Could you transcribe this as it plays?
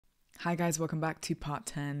Hi guys, welcome back to part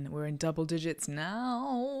 10. We're in double digits now.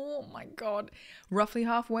 Oh my god. Roughly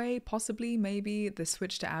halfway, possibly, maybe. The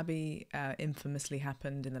switch to Abby infamously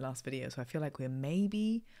happened in the last video, so I feel like we're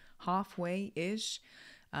maybe halfway-ish.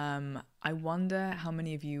 I wonder how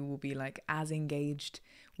many of you will be like as engaged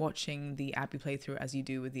watching the Abby playthrough as you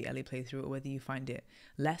do with the Ellie playthrough, or whether you find it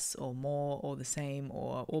less or more or the same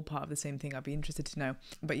or all part of the same thing. I'd be interested to know.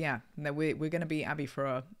 But yeah, we're going to be Abby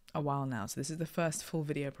for a while now. So this is the first full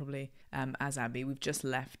video probably as Abby. We've just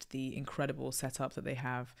left the incredible setup that they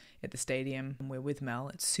have at the stadium. And we're with Mel.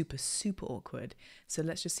 It's super, super awkward. So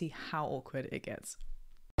let's just see how awkward it gets.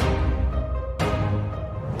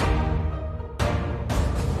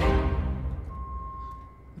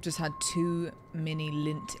 I've just had 2 mini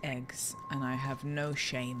lint eggs and I have no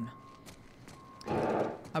shame.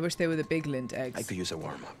 I wish they were the big lint eggs. I could use a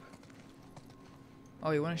warm-up. Oh,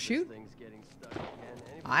 you want to shoot?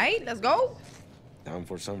 Alright, let's go. Down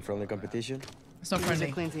for some friendly competition? It's not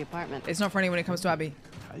friendly. Cleans the apartment. It's not friendly when it comes to Abby.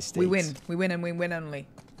 We win. We win and we win only.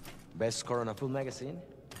 Best score on a full magazine?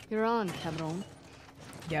 You're on, cabron.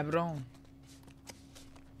 Cabron.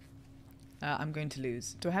 I'm going to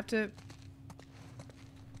lose. Do I have to...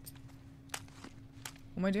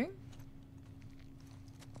 What am I doing?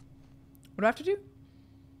 What do I have to do?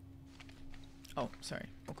 Oh, sorry.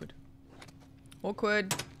 Awkward.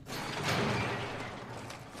 Awkward.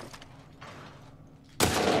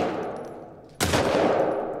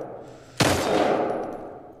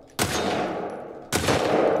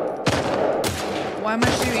 Why am I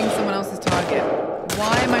shooting someone else's target?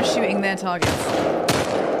 Why am I shooting their targets?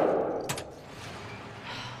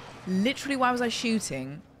 Literally, why was I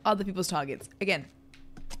shooting other people's targets? Again.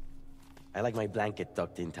 I like my blanket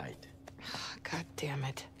tucked in tight. God damn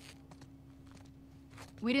it.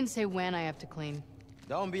 We didn't say when I have to clean.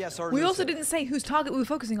 Don't be a sore We also loser. didn't say whose target we were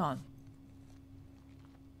focusing on.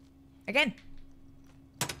 Again.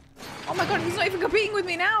 Oh my god, he's not even competing with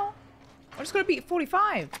me now. I just gotta beat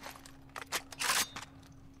 45.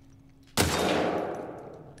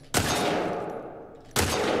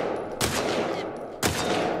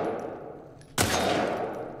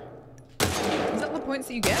 Is that the points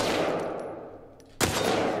that you get?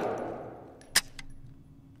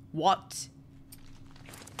 What?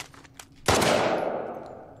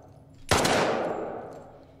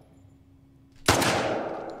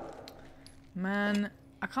 Man,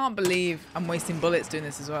 I can't believe I'm wasting bullets doing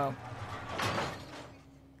this as well.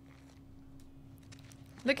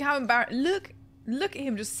 Look how embarrassed. Look at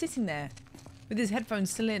him just sitting there with his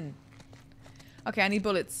headphones still in. Okay, I need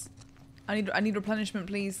bullets. I need replenishment,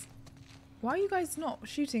 please. Why are you guys not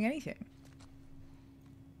shooting anything?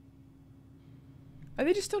 Are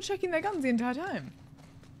they just still checking their guns the entire time?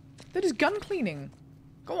 They're just gun cleaning.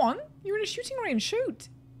 Go on, you're in a shooting range, shoot.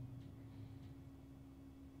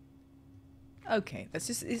 Okay,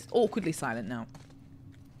 it's awkwardly silent now.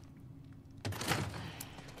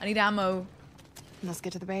 I need ammo. Let's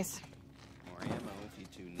get to the base. More ammo if you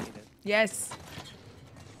two need it. Yes.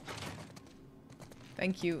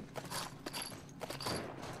 Thank you.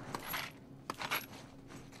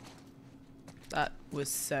 That was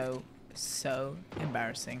so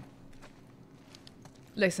embarrassing.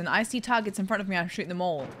 Listen, I see targets in front of me, I'm shooting them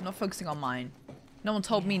all. I'm not focusing on mine. No one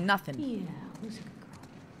told me nothing. Yeah, who's a good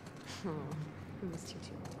girl? Oh, who missed you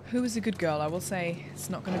too? Who is a good girl? I will say it's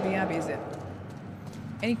not going to be Abby, is it?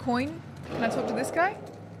 Any coin? Can I talk to this guy?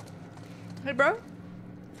 Hey, bro?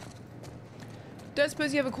 Don't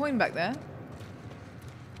suppose you have a coin back there?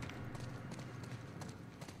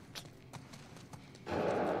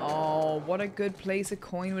 Oh, what a good place a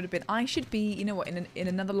coin would have been. I should be, you know what, in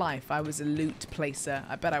another life, I was a loot placer.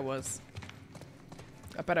 I bet I was.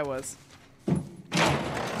 I bet I was.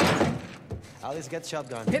 Alice gets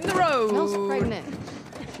shotgun. Hit the road! Mel's pregnant.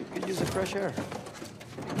 She could use a fresh air.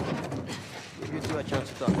 Give you two a chance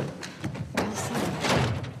to talk.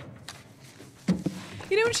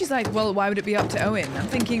 You know when she's like, well, why would it be up to Owen? I'm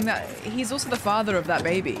thinking that he's also the father of that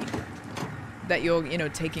baby that you're, you know,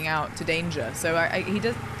 taking out to danger. So I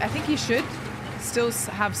think he should still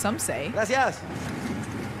have some say. Gracias.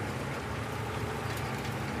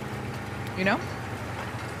 You know?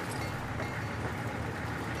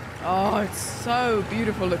 Oh, it's so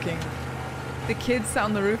beautiful looking. The kids sat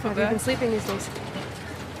on the roof of Have you there. been sleeping these days?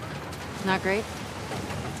 Not great.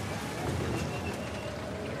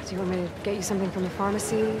 Do you want me to get you something from the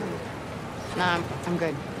pharmacy? Nah, I'm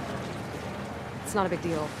good. It's not a big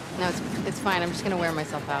deal. No, it's fine. I'm just gonna wear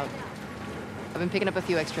myself out. I've been picking up a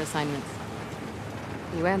few extra assignments.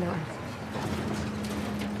 You and Owen.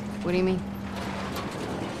 What do you mean?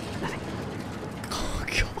 Nothing. Oh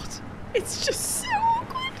god, it's just so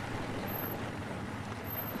awkward.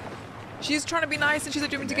 She's trying to be nice and she's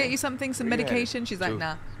like, do you want me to get you something, some medication? She's like,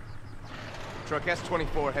 nah. Truck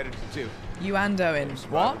S24 headed to 2. You and Owen.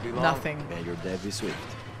 What? Nothing. Man, you're deadly swift.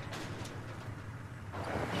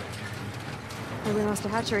 Oh, we lost a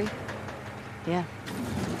hatchery. Yeah.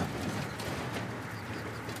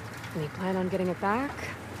 Any plan on getting it back?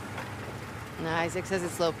 Nah, Isaac says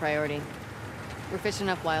it's low priority. We're fishing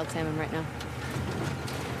up wild salmon right now.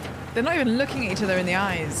 They're not even looking at each other in the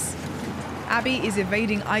eyes. Abby is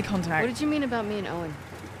evading eye contact. What did you mean about me and Owen?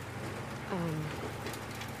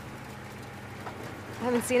 I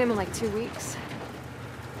haven't seen him in like 2 weeks.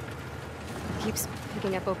 He keeps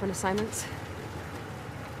picking up open assignments.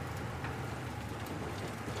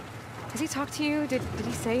 Has he talked to you? Did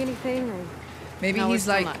he say anything? Or... Maybe No, he's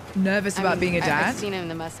we're still like not. nervous about being a dad. I've seen him in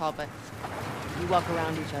the mess hall, but we walk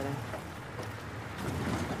around each other.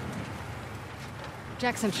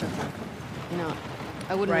 Jackson shook him. You know,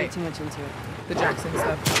 I wouldn't read too much into it. The Jackson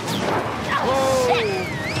stuff. Whoa!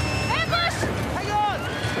 Ambush! Hang on!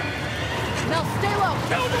 Mel, stay low!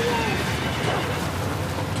 Kill the wolf!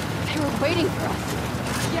 They were waiting for us.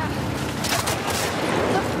 Yeah.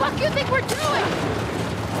 What the fuck you think we're doing?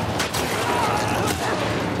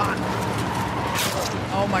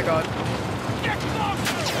 Oh my god.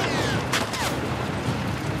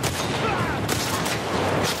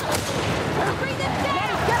 Bring this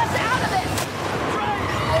down! Get us out of this!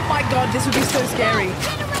 Oh my god, this would be so scary.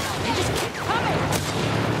 They just keep coming!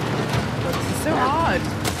 This is so hard.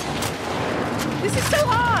 This is so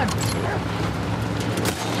hard.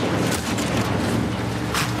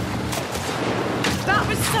 That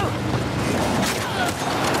was so...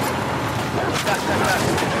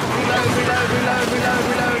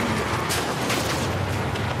 Reload.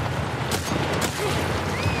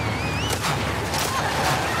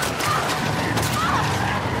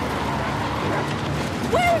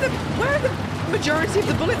 Where are the majority of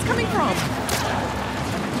the bullets coming from?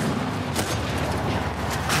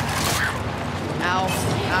 Ow.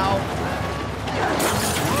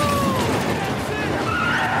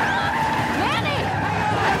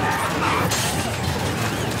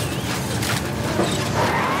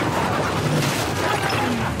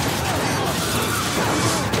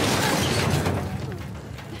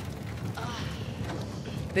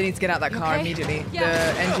 They need to get out that car immediately.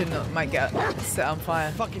 Yeah. The engine might get set on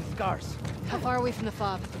fire. Fucking scars. How far away from the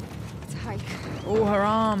fob? It's a hike. Oh, her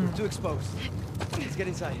arm. Too exposed. Let's get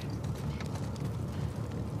inside.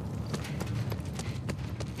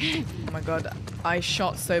 Oh my god. I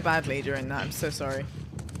shot so badly during that. I'm so sorry.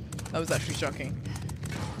 That was actually shocking.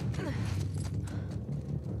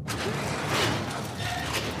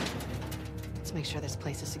 Let's make sure this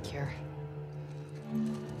place is secure.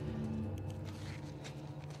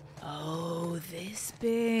 Oh, this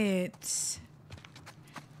bit.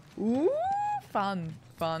 Ooh, fun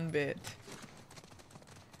bit.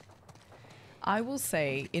 I will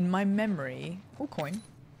say, in my memory, coin.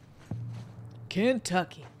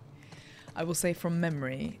 Kentucky. I will say from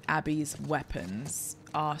memory, Abby's weapons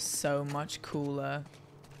are so much cooler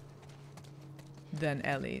than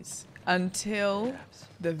Ellie's. Until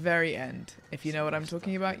the very end. If you know what I'm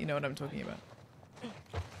talking about, you know what I'm talking about.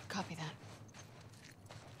 Copy that.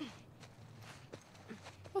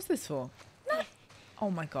 What's this for? No. Oh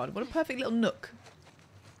my god, what a perfect little nook.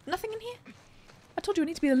 Nothing in here? I told you I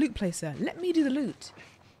need to be the loot placer. Let me do the loot.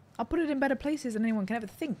 I'll put it in better places than anyone can ever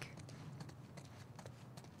think.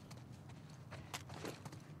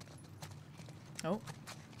 Oh.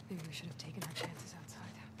 Maybe we should have taken our chances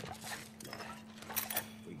outside.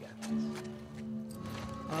 We got this.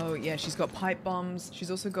 Oh yeah, she's got pipe bombs. She's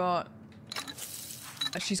also got...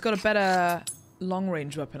 she's got a better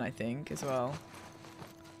long-range weapon, I think, as well.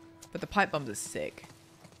 But the pipe bombs are sick.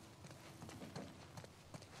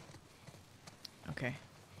 Okay.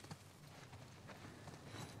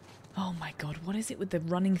 Oh my god, what is it with the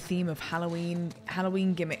running theme of Halloween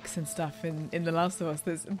gimmicks and stuff in The Last of Us?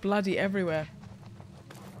 There's bloody everywhere.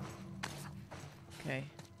 Okay.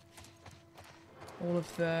 All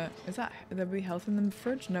of the... Is that... There be health in the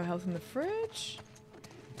fridge? No health in the fridge?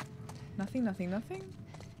 Nothing, nothing, nothing?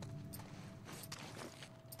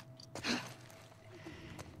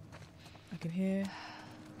 I can hear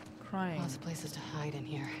crying. Lots of places to hide in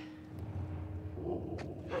here.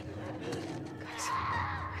 Guys,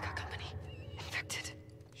 I got company. Infected.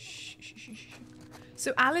 Shh, shh, shh, shh.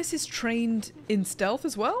 So Alice is trained in stealth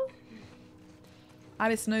as well?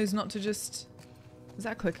 Alice knows not to just... Is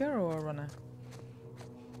that a clicker or a runner?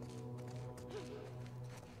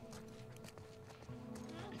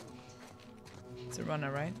 It's a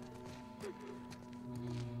runner, right?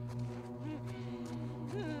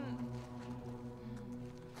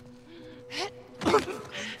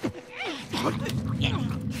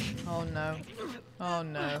 Oh no. Oh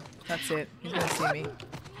no. That's it. He's gonna see me.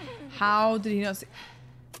 How did he not see?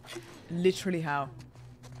 Literally how?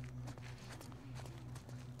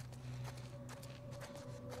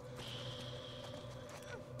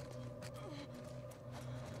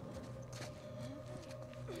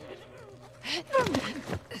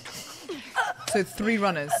 So 3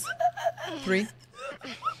 runners. 3.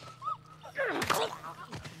 Oh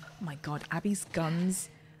my god, Abby's guns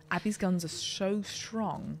are so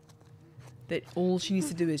strong that all she needs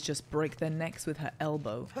to do is just break their necks with her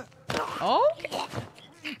elbow. Okay.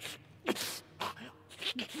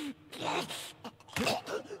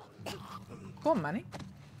 Go on, Manny.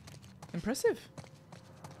 Impressive.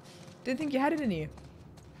 Didn't think you had it in you.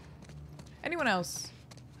 Anyone else?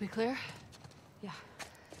 We clear? Yeah.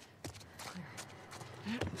 Clear.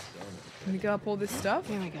 Can we go up all this stuff?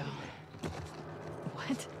 Here we go.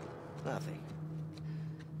 What? Nothing.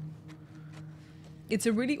 It's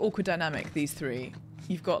a really awkward dynamic, these 3.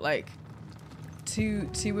 You've got like two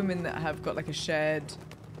women that have got like a shared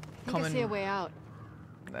I see a way out.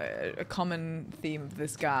 a common theme of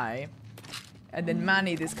this guy, and then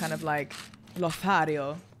Manny, this kind of like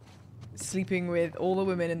Lothario, sleeping with all the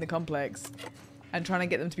women in the complex and trying to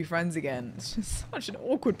get them to be friends again. It's just such an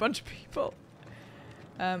awkward bunch of people.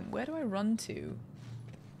 Where do I run to?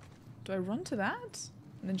 Do I run to that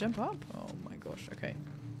and then jump up? Oh my gosh, okay.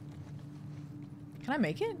 Can I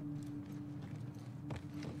make it?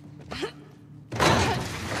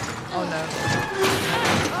 Oh no.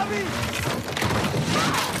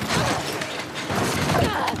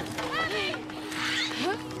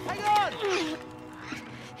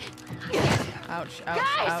 Ouch, ouch,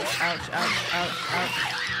 ouch, ouch, ouch, ouch, ouch.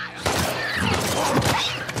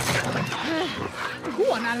 Go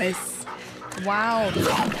on, Alice. Wow.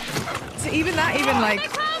 So even that like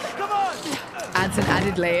adds an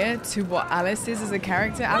added layer to what Alice is as a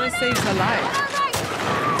character. Alice saves her life.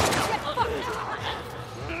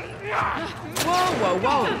 Whoa, whoa,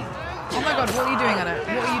 whoa. Oh my god, what are you doing, Anna?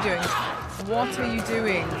 What are you doing? What are you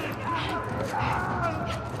doing?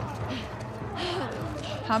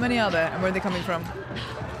 How many are there and where are they coming from?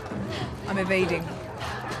 I'm evading.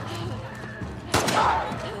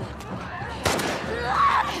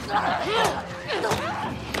 Okay.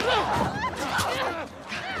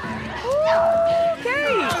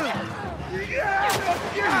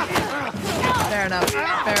 Fair enough.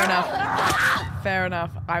 Fair enough. Fair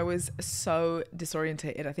enough. I was so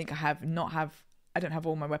disorientated. I think I don't have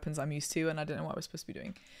all my weapons I'm used to, and I don't know what I was supposed to be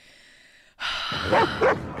doing.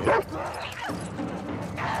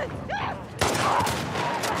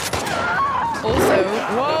 Also,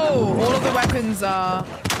 whoa! All of the weapons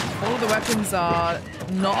are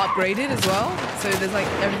not upgraded as well. So there's like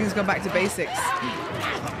everything's gone back to basics.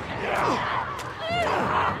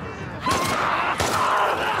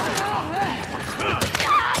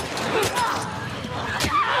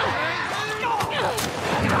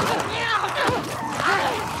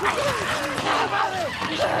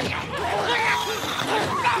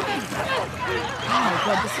 Oh my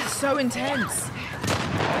god, this is so intense.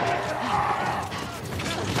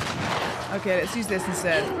 Okay, let's use this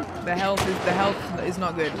instead. The health is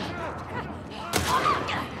not good.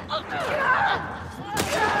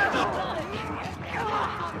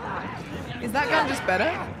 Is that gun just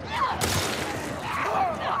better?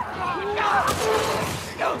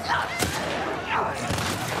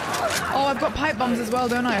 Oh, I've got pipe bombs as well,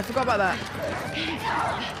 don't I? I forgot about that.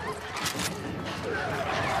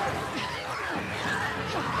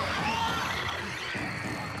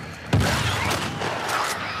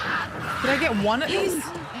 Did I get one at least?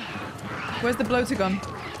 Where's the bloater gun?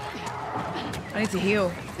 I need to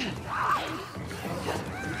heal.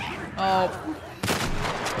 Oh.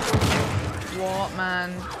 What,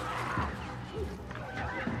 man?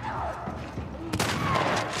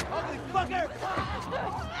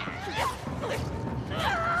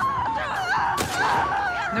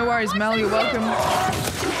 No worries, Mel, you're welcome.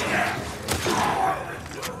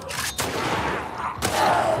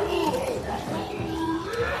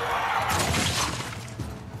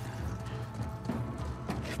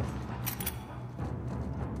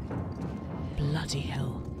 Bloody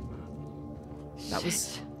hell. That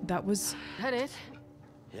was That it?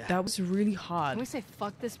 Yeah. that was really hard. Can we say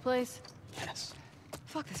fuck this place? Yes.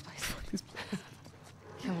 Fuck this place.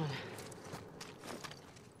 Come on.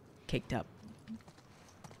 Caked up.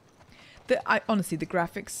 Honestly, the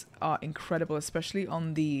graphics are incredible, especially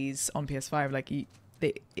on these on PS5. Like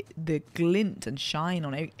the glint and shine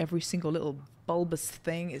on every single little bulbous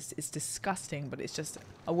thing is disgusting, but it's just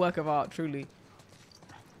a work of art, truly.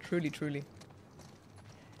 Truly, truly.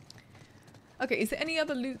 Okay, is there any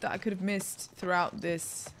other loot that I could have missed throughout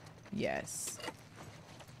this? Yes.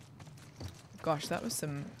 Gosh, that was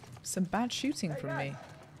some bad shooting from me.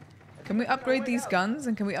 Can we upgrade these guns?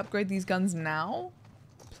 And can we upgrade these guns now?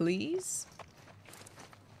 Please?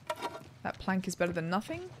 That plank is better than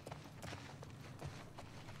nothing.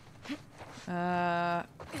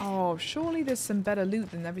 Oh, surely there's some better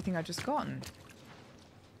loot than everything I just gotten.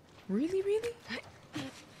 Really, really?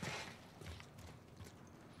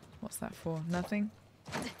 What's that for? Nothing?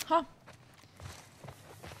 Huh.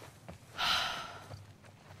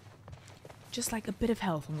 Just like a bit of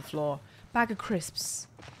health on the floor. Bag of crisps.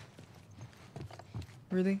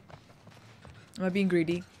 Really? Am I being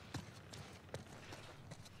greedy?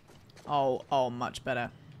 Oh, much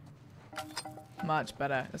better. Much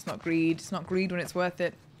better. It's not greed. It's not greed when it's worth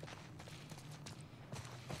it.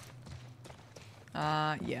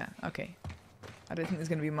 Yeah, okay. I don't think there's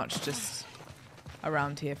going to be much just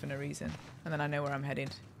around here for no reason. And then I know where I'm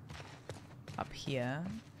headed. Up here.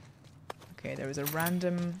 Okay, there is a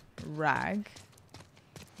random rag.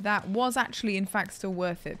 That was actually, in fact, still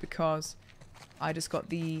worth it because I just got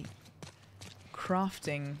the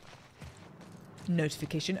crafting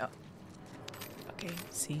notification. Oh. Okay,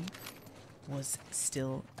 see? Was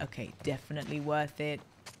still... Okay, definitely worth it.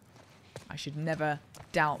 I should never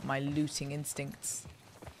doubt my looting instincts.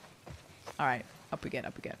 Alright, up we get,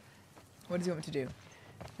 up we get. What does he want me to do? You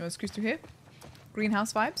want to cruise through here?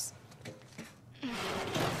 Greenhouse vibes?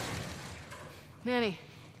 Manny.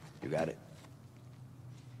 You got it.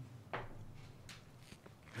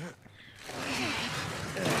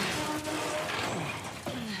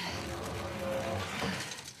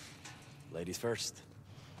 Ladies first.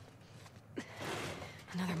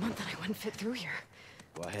 Another month and I wouldn't fit through here.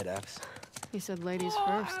 Go ahead, Abs. You said ladies Oh,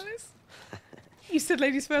 first. Alice. You said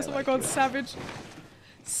ladies first. Oh my god, you. savage.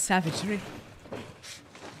 Savagery.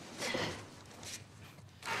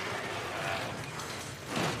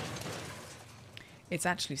 It's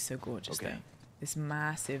actually so gorgeous, Okay. though. This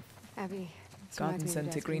massive Abby. this reminds garden me of your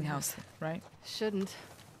centre dad's greenhouse, right? Shouldn't.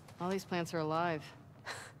 All these plants are alive.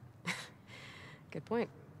 Good point.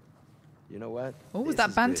 You know what? Oh, was This that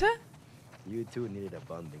is banter? good. You two needed a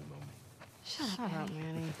bonding moment. Shut up,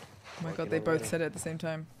 Manny. Oh my god, Working they both already? said it at the same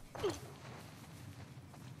time.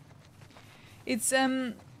 It's,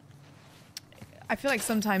 I feel like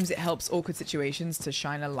sometimes it helps awkward situations to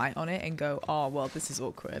shine a light on it and go, oh, well, this is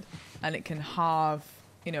awkward. And it can halve,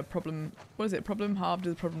 you know, problem, what is it? Problem halved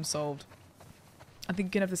is problem solved. I think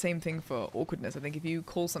you can have the same thing for awkwardness. I think if you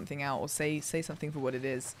call something out or say something for what it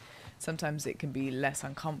is, sometimes it can be less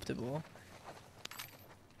uncomfortable.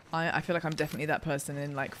 I feel like I'm definitely that person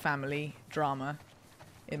in like family drama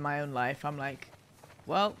in my own life. I'm like,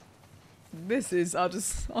 well, this is, I'll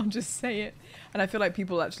just say it. And I feel like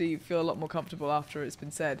people actually feel a lot more comfortable after it's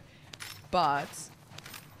been said. But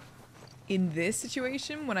in this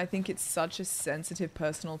situation, when I think it's such a sensitive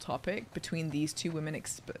personal topic between these two women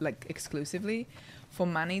exclusively, for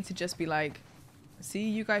Manny to just be like, see,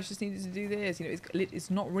 you guys just needed to do this, you know,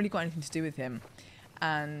 it's not really got anything to do with him.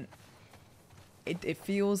 And it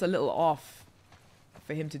feels a little off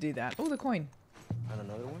for him to do that. Oh, the coin. And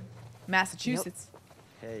another one? Massachusetts.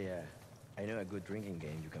 Hey, I know a good drinking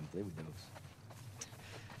game. You can play with those.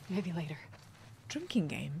 Maybe later. Drinking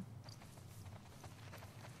game?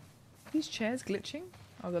 These chairs glitching?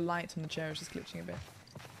 Oh, the light on the chair is just glitching a bit.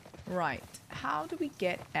 Right. How do we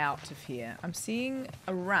get out of here? I'm seeing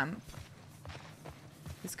a ramp.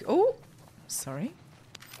 Oh! Sorry.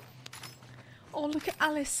 Oh, look at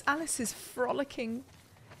Alice. Alice is frolicking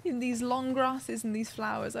in these long grasses and these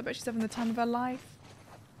flowers. I bet she's having the time of her life.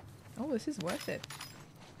 Oh, this is worth it.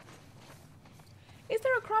 Is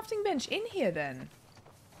there a crafting bench in here then?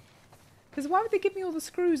 Because why would they give me all the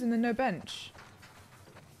screws and then no bench?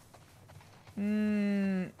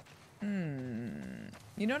 You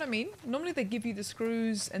know what I mean? Normally they give you the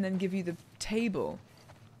screws and then give you the table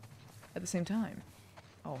at the same time.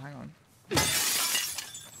 Oh, hang on.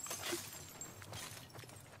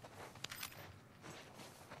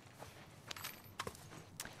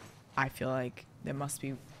 I feel like there must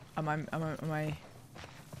be... Am I...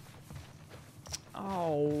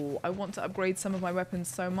 Oh, I want to upgrade some of my weapons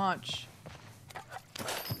so much.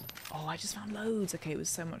 Oh, I just found loads. Okay, it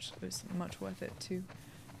was much worth it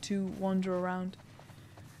to wander around.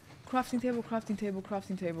 Crafting table, crafting table,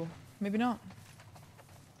 crafting table. Maybe not.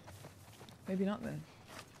 Maybe not then.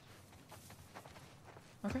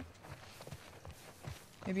 Okay.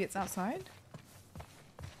 Maybe it's outside?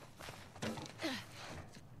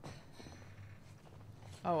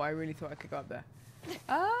 Oh, I really thought I could go up there.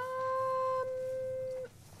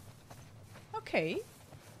 Okay.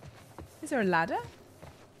 Is there a ladder?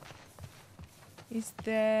 Is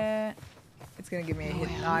there... It's going to give me a No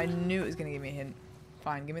hint. way. I knew it was going to give me a hint.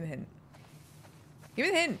 Fine, give me the hint. Give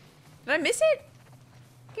me the hint. Did I miss it?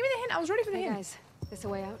 Give me the hint. I was ready for the Hey hint. guys, this a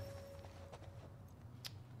way out?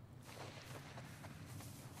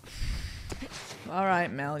 All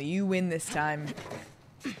right, Mel, you win this time.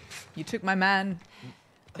 You took my man,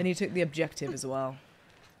 then you took the objective as well.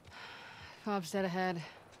 Bob's dead ahead.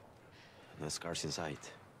 No scars in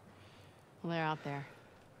sight. Well, they're out there.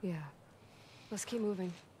 Yeah. Let's keep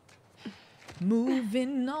moving.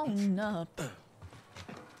 Moving on up.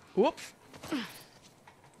 Whoop. God.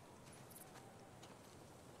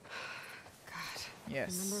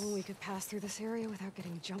 Yes. Remember when we could pass through this area without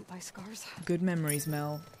getting jumped by scars? Good memories,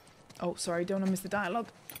 Mel. Oh, sorry, don't want to miss the dialogue.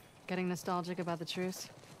 Getting nostalgic about the truce?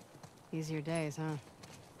 Easier days, huh?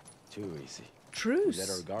 Too easy. Truce. Let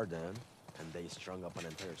our guard down, and they strung up an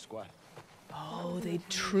entire squad. Oh, they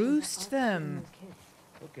truced them.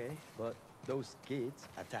 Okay, but those kids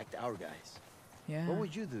attacked our guys. Yeah. What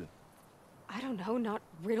would you do? I don't know, not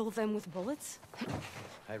riddle them with bullets?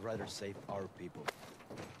 I'd rather save our people.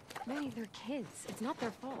 Manny, they're kids. It's not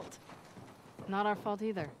their fault. Not our fault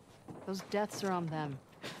either. Those deaths are on them.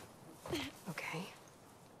 Okay.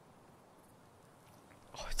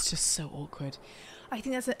 Oh, it's just so awkward. I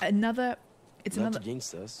think that's another. It's Not another to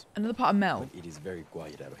jinx us, another part of Mel. but it is very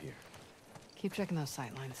quiet out here. Keep checking those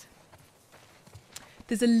sight lines.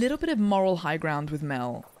 There's a little bit of moral high ground with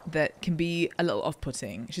Mel that can be a little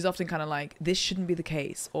off-putting. She's often kind of like, this shouldn't be the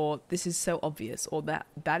case, or this is so obvious, or that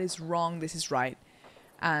is wrong, this is right.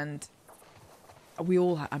 And we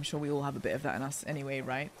all, I'm sure we all have a bit of that in us anyway,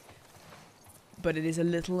 right? But it is a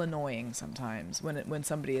little annoying sometimes when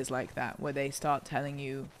somebody is like that, where they start telling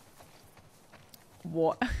you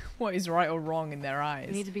what is right or wrong in their We eyes.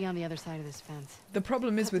 need to be on the other side of this fence. The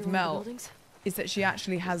problem is Cut with through one of the Mel buildings? is that she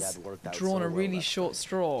actually has that worked out drawn so a well really last short time.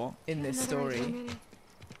 straw in this Another idea, story. Manny?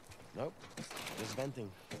 Nope, just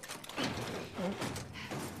venting.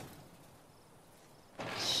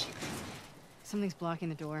 Something's blocking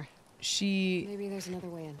the door. She Maybe there's another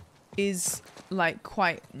way in. is like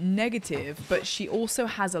quite negative, but she also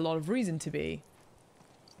has a lot of reason to be,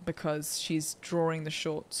 because she's drawing the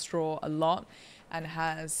short straw a lot and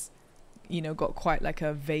has, you know, got quite like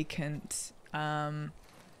a vacant,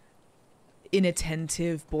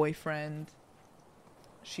 inattentive boyfriend.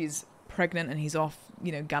 She's pregnant and he's off,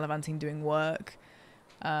 you know, gallivanting doing work.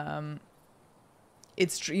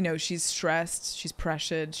 It's, you know, she's stressed, she's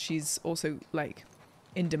pressured, she's also like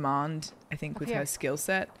in demand, I think, Up with here. her skill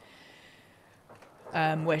set,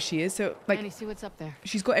 where she is. So like, Manny, see what's up there.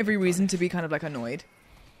 she's got every reason to be kind of like annoyed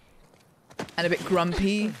and a bit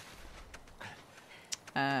grumpy.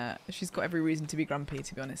 She's got every reason to be grumpy,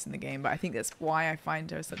 to be honest, in the game. But I think that's why I find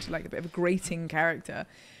her such like a bit of a grating character,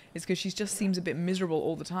 is because she just seems a bit miserable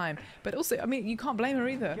all the time. But also, I mean, you can't blame her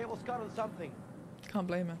either. Cable's caught on something. Can't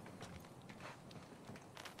blame her.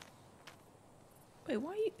 Wait,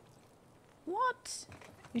 why? What?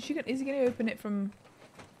 Is he gonna open it from?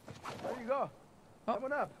 There you go. Oh.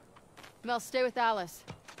 Coming up. Mel, stay with Alice.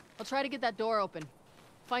 I'll try to get that door open.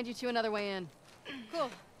 Find you two another way in. Cool.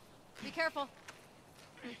 Be careful.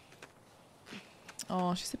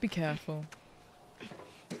 Oh, she said be careful.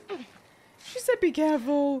 She said be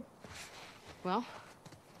careful. Well,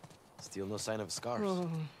 Still no sign of scars. oh.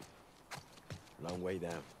 Long way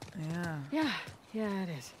down. Yeah. Yeah, it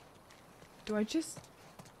is. Do I just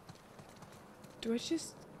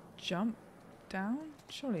jump down?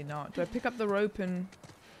 Surely not. Do I pick up the rope and...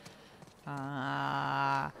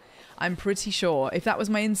 I'm pretty sure. If that was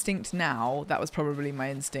my instinct now, that was probably my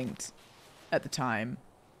instinct at the time.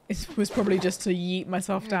 It was probably just to yeet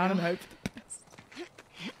myself There you down and go. hope for the best.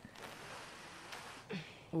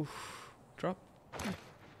 Oof. Drop.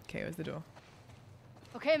 Okay, where's the door?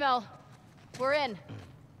 Okay, Mel. We're in.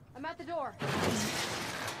 I'm at the door.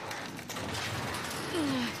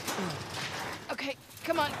 Okay,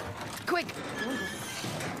 come on. Quick.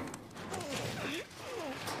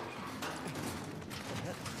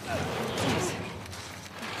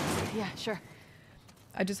 Yeah, sure.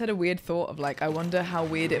 I just had a weird thought of like, I wonder how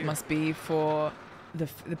weird it must be for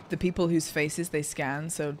the people whose faces they scan.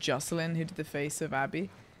 So Jocelyn, who did the face of Abby,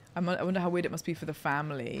 I wonder how weird it must be for the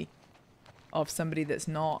family of somebody that's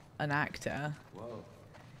not an actor Whoa.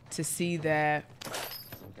 to see their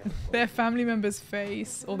family member's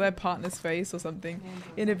face or their partner's face or something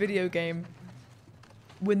in a video game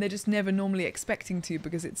when they're just never normally expecting to,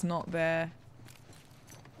 because it's not their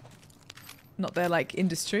like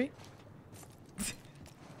industry.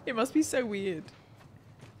 It must be so weird.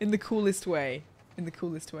 In the coolest way. In the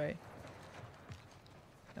coolest way.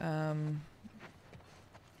 I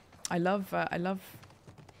love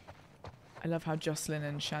I love how Jocelyn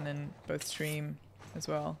and Shannon both stream as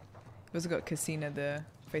well. We've also got Casina, the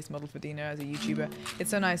face model for Dina, as a YouTuber.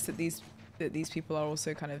 It's so nice that these people are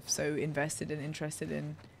also kind of so invested and interested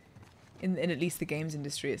in at least the games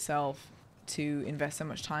industry itself, to invest so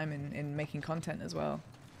much time in making content as well.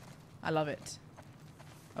 I love it.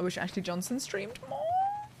 I wish Ashley Johnson streamed more.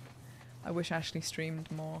 I wish Ashley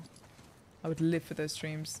streamed more. I would live for those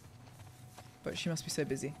streams. But she must be so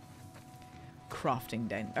busy. Crafting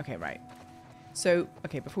den. Okay, right. So,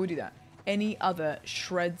 okay, before we do that, any other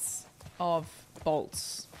shreds of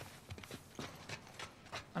bolts?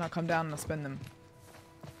 And I'll come down and I'll spend them.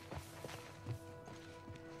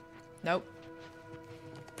 Nope.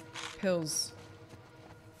 Pills.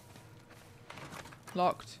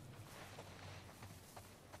 Locked.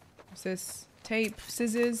 What's this? Tape,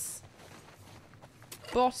 scissors,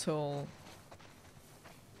 bottle.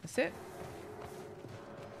 That's it.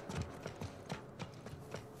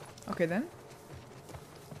 Okay then.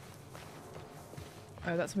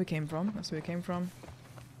 Oh, that's where we came from. That's where we came from.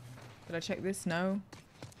 Did I check this? No.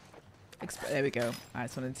 There we go. I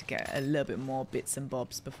just wanted to get a little bit more bits and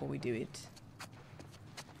bobs before we do it.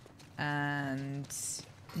 And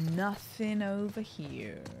nothing over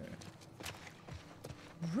here.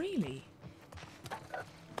 Really?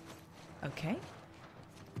 Okay.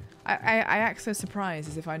 I act so surprised,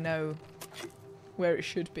 as if I know where it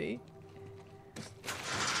should be.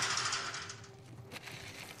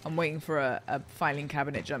 I'm waiting for a filing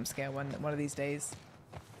cabinet jump scare one of these days.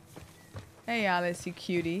 Hey Alice, you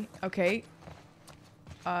cutie. Okay.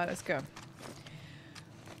 Let's go.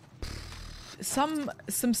 Some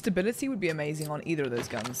stability would be amazing on either of those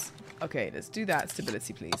guns. Okay, let's do that.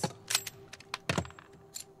 Stability, please.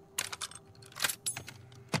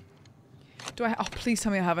 Do I? Oh, please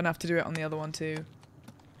tell me I have enough to do it on the other one too.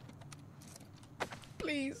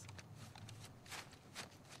 Please.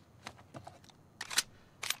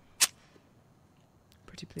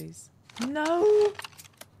 Pretty please. No.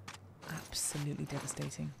 Absolutely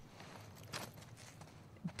devastating.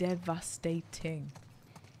 Devastating.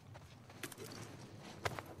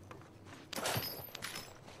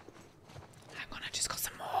 Hang on, I just got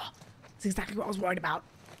some more. That's exactly what I was worried about.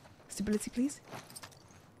 Stability, please.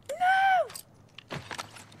 No!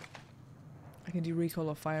 I can do recoil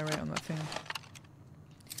or fire rate on that thing.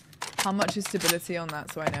 How much is stability on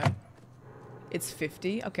that so I know? It's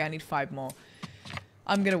 50. Okay, I need 5 more.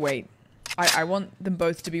 I'm gonna wait. I want them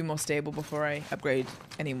both to be more stable before I upgrade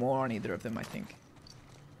any more on either of them, I think.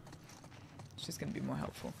 It's just going to be more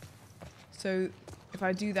helpful. So, if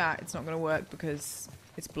I do that, it's not going to work because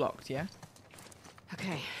it's blocked, yeah?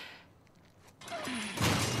 Okay.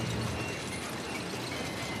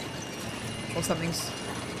 Or something's...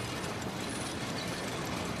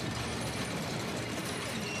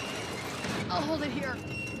 I'll hold it here.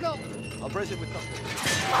 Go. I'll brace it with something.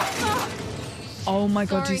 Oh my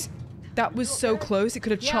god, Sorry. that was so close. It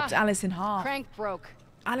could have chopped Yeah. Alice in half. Crank broke.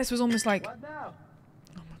 Alice was almost like... What now?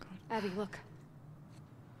 Oh my god. Abby, look.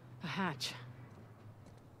 A hatch.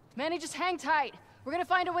 Manny, just hang tight. We're gonna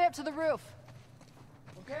find a way up to the roof.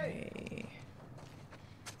 Okay. Hey.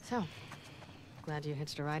 So, glad you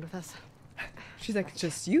hitched a ride with us. She's like,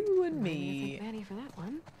 just you and I me. thank Manny for that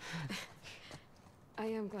one. I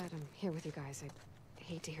am glad I'm here with you guys. I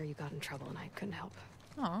hate to hear you got in trouble and I couldn't help.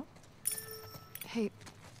 Aw. Hey,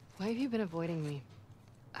 why have you been avoiding me?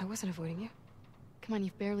 I wasn't avoiding you. Come on,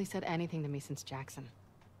 you've barely said anything to me since Jackson.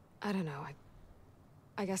 I don't know.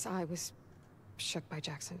 I guess I was shook by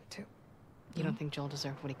Jackson, too. You don't think Joel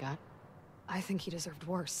deserved what he got? I think he deserved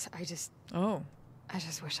worse. I just Oh.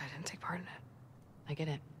 wish I didn't take part in it. I get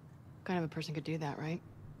it. What kind of a person could do that, right?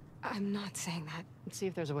 I'm not saying that. Let's see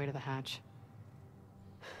if there's a way to the hatch.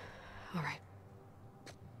 All right.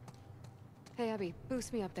 Hey, Abby,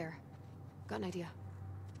 boost me up there. Got an idea.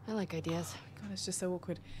 I like ideas. God, it's just so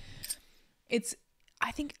awkward.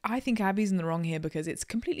 I think Abby's in the wrong here because it's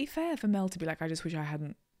completely fair for Mel to be like, I just wish I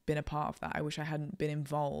hadn't been a part of that. I wish I hadn't been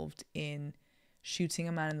involved in shooting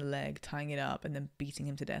a man in the leg, tying it up, and then beating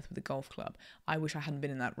him to death with a golf club. I wish I hadn't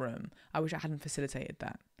been in that room. I wish I hadn't facilitated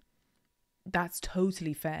that. That's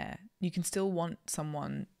totally fair. You can still want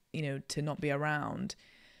someone, to not be around,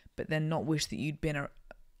 but then not wish that you'd been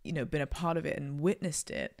a part of it and witnessed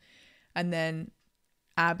it. And then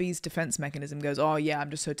Abby's defense mechanism goes, oh yeah, I'm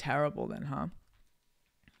just so terrible then, huh?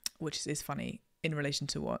 Which is funny in relation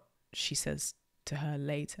to what she says to her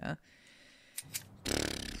later.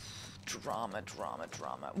 Drama.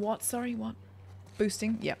 What? Sorry, what?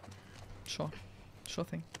 Boosting? Yep. Sure. Sure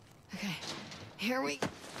thing. Okay, here we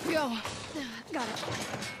go. Got it.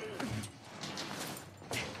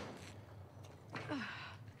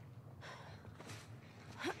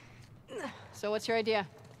 So what's your idea?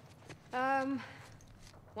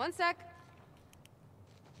 One sec.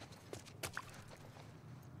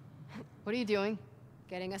 What are you doing?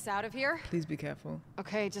 Getting us out of here? Please be careful.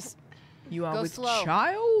 Okay, just You are Go with slow.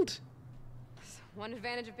 child? One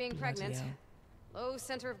advantage of being Bloody pregnant. hell. Low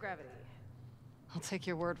center of gravity. I'll take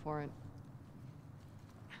your word for it.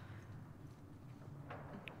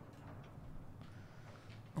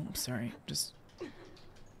 Oh, I'm sorry. Just...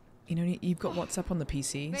 You know, you've got WhatsApp on the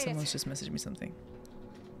PC. Made it. Someone's just messaged me something.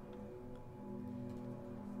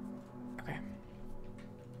 Okay.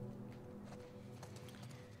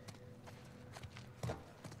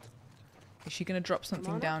 Is she going to drop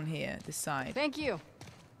something on up. down here, this side? Thank you.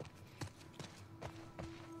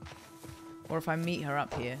 Or if I meet her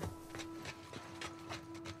up here?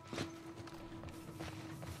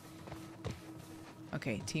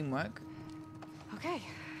 Okay, teamwork. Okay.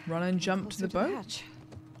 Run and jump to the boat. hatch.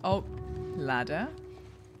 Oh, ladder.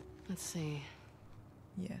 Let's see.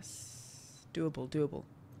 Yes. Doable, doable.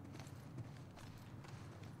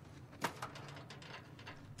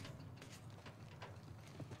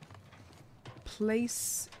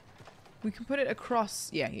 Place. We can put it across.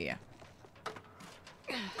 Yeah. It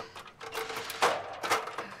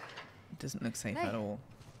doesn't look safe Hey. at all.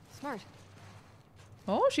 Smart.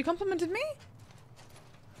 Oh, she complimented me?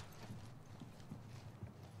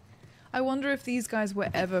 I wonder if these guys were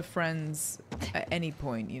ever friends at any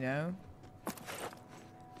point, you know?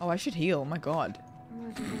 Oh, I should heal. My god.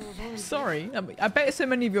 Sorry. I bet so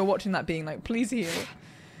many of you are watching that being like, please heal.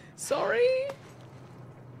 Sorry.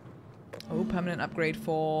 Oh, permanent upgrade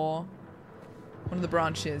for one of the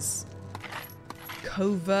branches.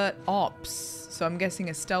 Covert Ops. So I'm guessing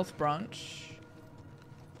a stealth branch.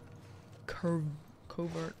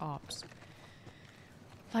 Covert Ops.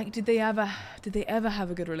 Like, did they ever have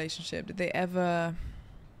a good relationship? Did they ever...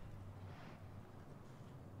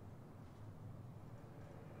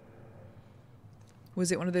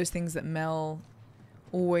 Was it one of those things that Mel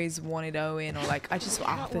always wanted Owen, or like, I just...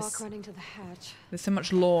 Ah, Catwalk running to the hatch. there's so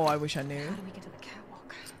much lore I wish I knew. How do we get to the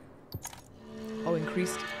catwalk? Oh,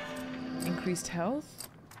 increased health?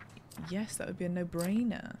 Yes, that would be a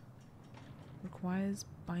no-brainer. Requires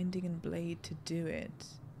binding and blade to do it.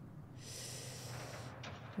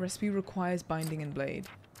 Recipe requires binding and blade.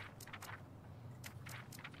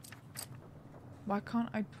 Why can't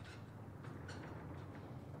I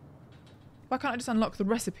just unlock the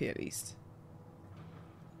recipe at least?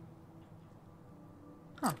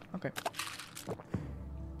 Huh, okay.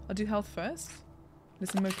 I'll do health first.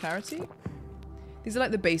 Listen with clarity. These are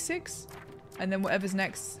like the basics, and then whatever's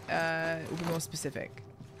next will be more specific.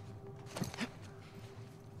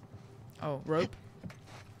 Oh, rope.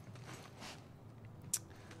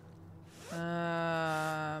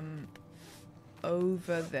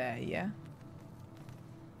 Over there, yeah?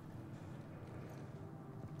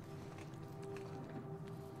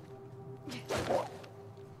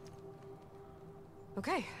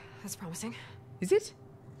 Okay, that's promising. Is it?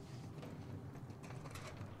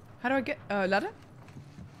 How do I get ladder?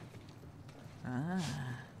 Ah.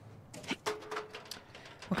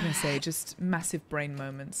 What can I say? Just massive brain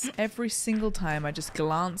moments. Every single time I just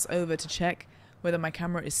glance over to check whether my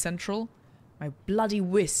camera is central, my bloody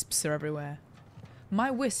wisps are everywhere. My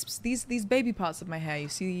wisps, these baby parts of my hair, you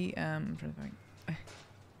see, I'm trying to think.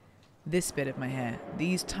 This bit of my hair,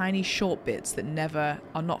 these tiny short bits that never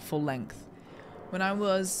are not full length. When I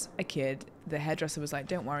was a kid, the hairdresser was like,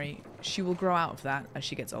 don't worry, she will grow out of that as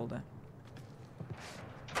she gets older.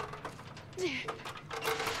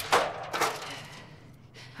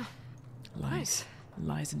 Lies.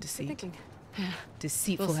 Lies and Good deceit. thinking.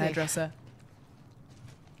 Deceitful We'll see. hairdresser.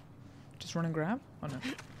 Just run and grab? Oh no.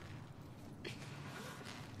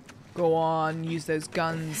 Go on, use those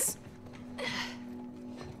guns.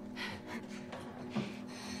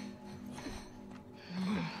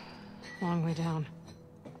 Long way down.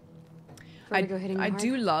 Vertigo hitting you I hard?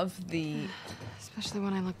 do love the Especially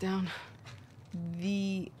when I look down.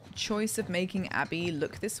 choice of making Abby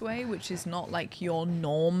look this way, which is not like your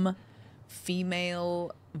norm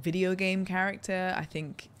female video game character. I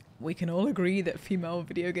think we can all agree that female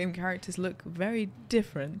video game characters look very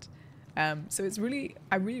different. So it's really,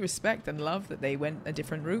 I really respect and love that they went a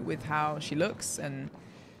different route with how she looks, and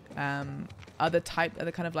other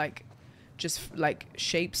kind of like just like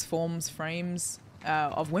shapes, forms, frames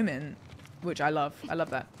of women, which I love. I love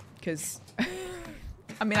that because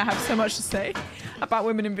I mean, I have so much to say about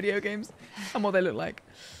women in video games and what they look like.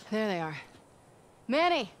 There they are.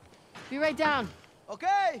 Manny, be right down.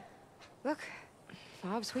 Okay. Look,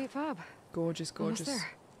 fob, sweet fob. Gorgeous, Almost gorgeous.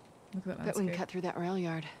 there. Look at that Bet we can landscape. cut through that rail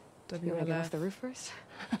yard. You wanna get off WLF. the roof first?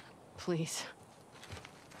 Please.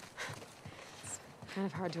 Kind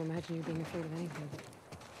of hard to imagine you being afraid of anything.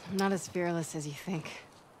 I'm not as fearless as you think.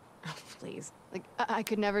 Oh, please. Like, I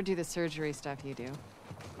could never do the surgery stuff you do.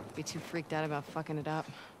 Be too freaked out about fucking it up.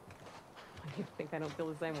 You think I don't feel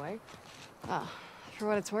the same way? Well, for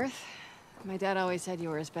what it's worth, my dad always said you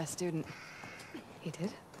were his best student. He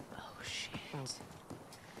did? Oh, shit. Well,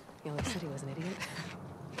 he only said he was an idiot.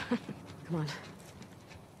 Come on.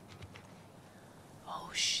 Oh,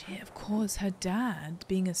 shit. Of course, her dad,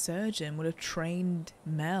 being a surgeon, would have trained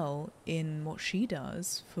Mel in what she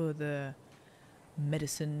does for the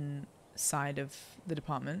medicine side of the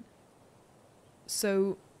department.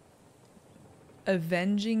 So,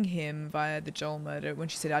 avenging him via the Joel murder, when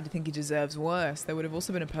she said, I think he deserves worse, there would have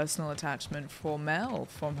also been a personal attachment for Mel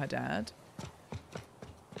from her dad.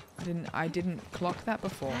 I didn't clock that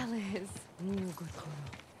before. Alice. Good call.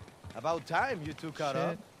 About time you two caught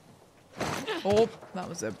up. Shit. Oh, that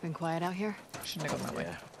was a... Been quiet out here? Shouldn't have gone that way.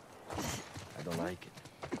 Yeah. I don't like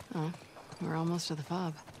it. Oh, we're almost to the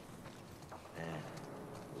fob. Man,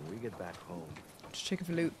 when we get back home, Just checking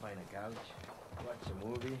for loot. find a couch, watch a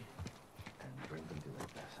movie, and drink until they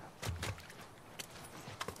pass out.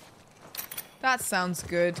 That sounds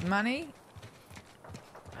good, Manny.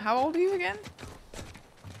 How old are you again?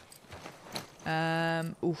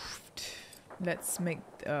 Oof. Let's make,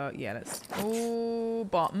 yeah, let's, oh,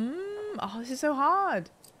 bottom. Oh, this is so hard.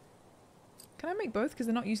 Can I make both? Because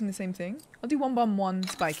they're not using the same thing. I'll do one bomb, one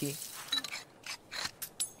spiky.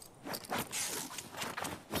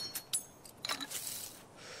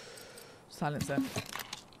 Silencer.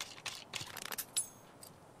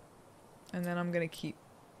 And then I'm going to keep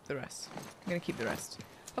the rest. I'm going to keep the rest.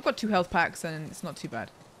 I've got 2 health packs and it's not too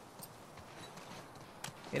bad.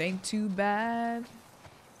 It ain't too bad.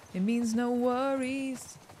 It means no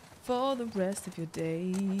worries for the rest of your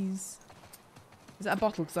days. Is that a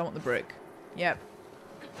bottle? Because I want the brick. Yep.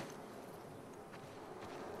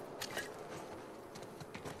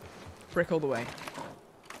 Brick all the way.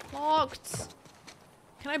 Locked.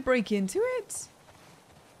 Can I break into it?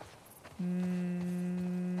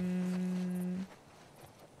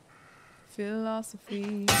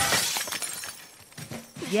 Philosophy.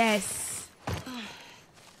 Yes.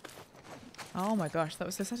 Oh my gosh, that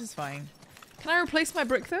was so satisfying. Can I replace my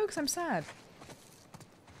brick though? Because I'm sad.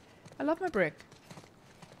 I love my brick.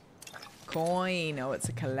 Coin. Oh, it's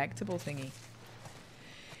a collectible thingy.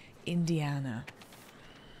 Indiana.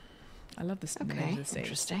 I love this name of the state.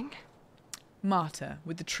 Interesting. Marta.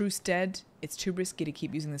 With the truce dead, it's too risky to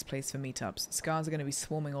keep using this place for meetups. Scars are going to be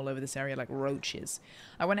swarming all over this area like roaches.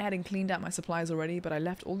 I went ahead and cleaned out my supplies already, but I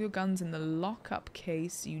left all your guns in the lockup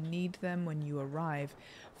case. You need them when you arrive.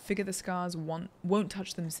 Figure the Scars won't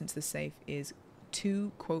touch them since the safe is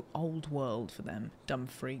too, quote, old world for them. Dumb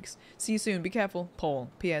freaks. See you soon. Be careful. Paul.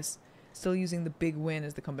 P.S. Still using the big win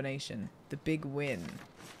as the combination. The big win.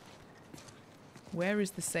 Where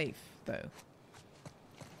is the safe, though?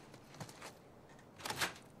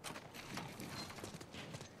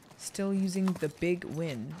 Still using the big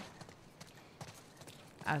win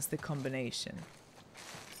as the combination.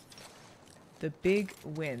 The big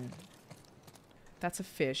win. That's a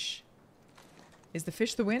fish. Is the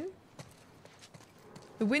fish the win?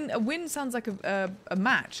 The win. A win sounds like a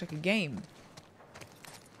match, like a game.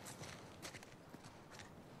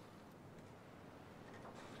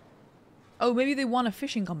 Oh, maybe they won a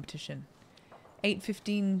fishing competition.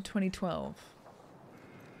 8/15/2012.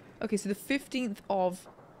 Okay, so the 15th of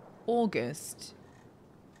August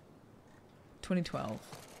 2012.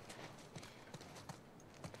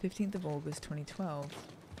 15th of August 2012.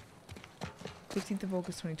 15th of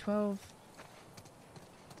August 2012.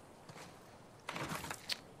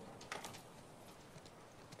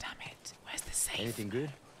 Damn it. Where's the safe? Anything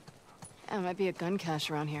good? There might be a gun cache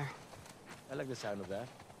around here. I like the sound of that.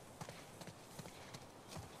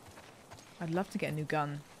 I'd love to get a new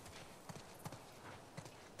gun.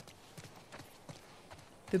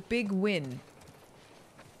 The big win.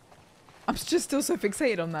 I'm just still so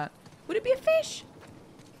fixated on that. Would it be a fish?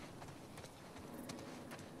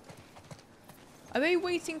 Are they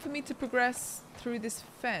waiting for me to progress through this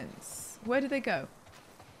fence? Where do they go?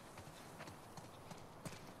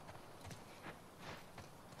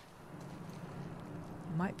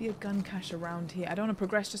 Might be a gun cache around here. I don't want to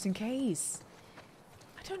progress just in case.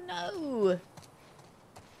 I don't know.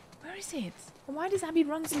 Where is it? And why does Abby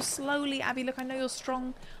run so slowly? Abby, look, I know you're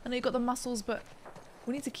strong. I know you've got the muscles, but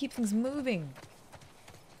we need to keep things moving.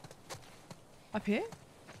 Up here?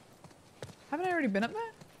 Haven't I already been up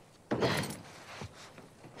there?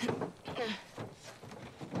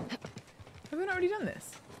 Have we not already done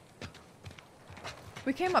this?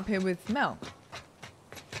 We came up here with Mel.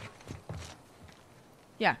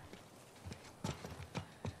 Yeah.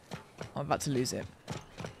 I'm about to lose it.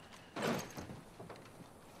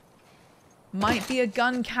 Might be a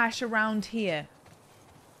gun cache around here.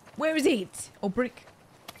 Where is it? Or brick.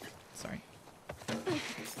 Sorry.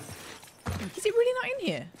 Is it really not in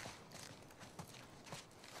here?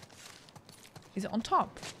 Is it on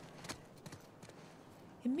top?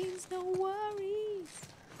 It means no worries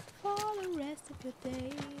for the rest of your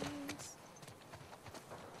days.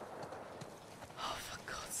 Oh, for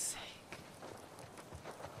God's sake.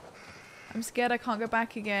 I'm scared I can't go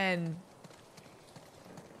back again.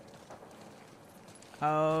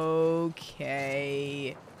 Okay.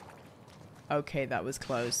 Okay, that was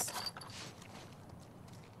close.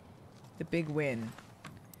 The big win.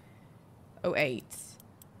 08.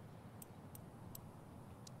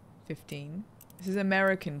 15. This is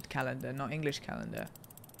American calendar, not English calendar.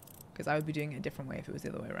 Because I would be doing it a different way if it was the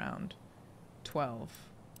other way around. 12.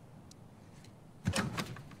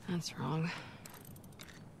 That's wrong.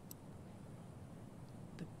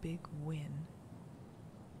 The big win.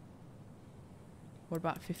 What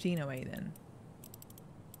about 1508 then?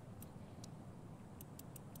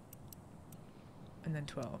 And then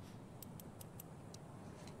 12.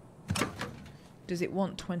 Does it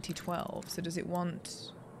want 2012? So does it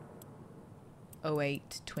want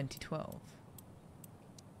 08 2012?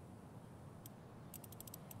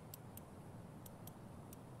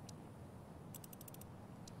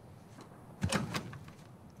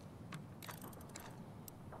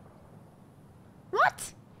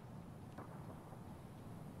 What?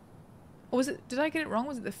 Or was it, did I get it wrong?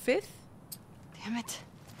 Was it the 5th? Damn it.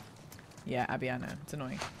 Yeah, Abby, I know. It's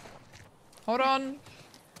annoying. Hold on.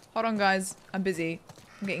 Hold on, guys. I'm busy.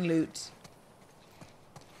 I'm getting loot.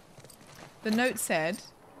 The note said,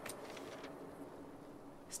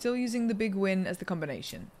 still using the big win as the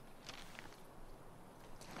combination.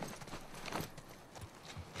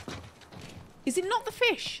 Is it not the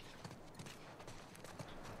fish?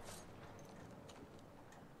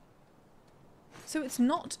 So it's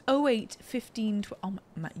not 08 15 12. Oh,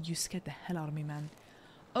 man, you scared the hell out of me, man.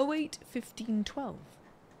 08 15 12.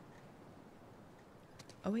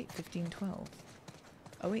 08 15 12.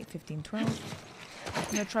 08 15 12. I'm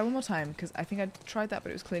going to try one more time because I think I tried that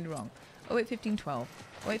but it was clearly wrong. 08 15 12.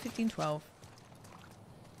 08 15 12.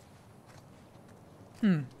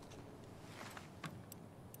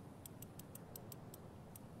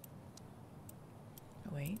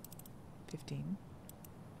 08 15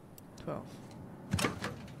 12.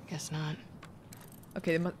 Guess not.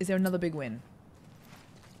 Okay, is there another big win?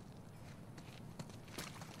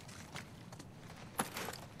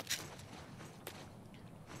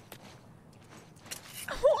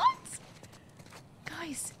 What?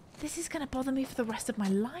 Guys, this is gonna bother me for the rest of my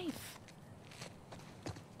life.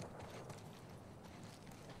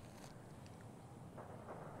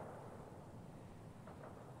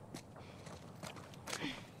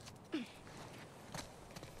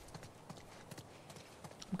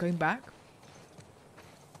 I'm going back.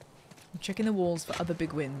 I'm checking the walls for other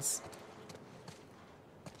big wins.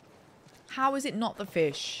 How is it not the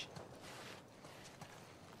fish?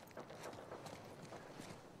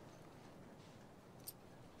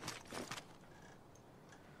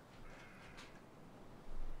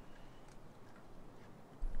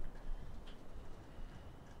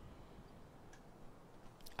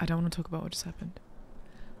 I don't want to talk about what just happened.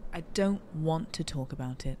 I don't want to talk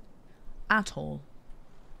about it at all.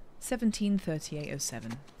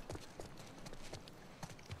 173807.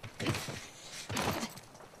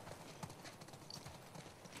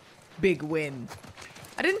 Big win.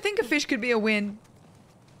 I didn't think a fish could be a win.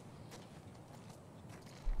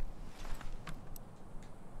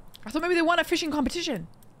 I thought maybe they won a fishing competition.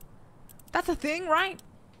 That's a thing, right?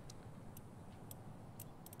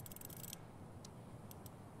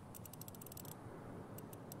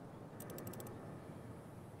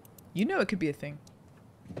 You know it could be a thing.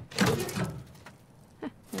 It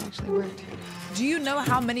actually worked. Do you know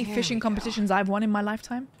how many fishing competitions I've won in my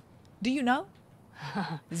lifetime? Do you know?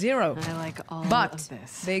 0. I like all But of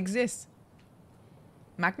this. they exist.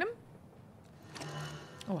 Magnum?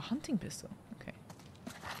 Oh, a hunting pistol. Okay.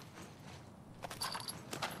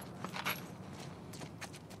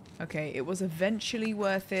 Okay, it was eventually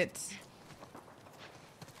worth it.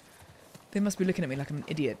 They must be looking at me like I'm an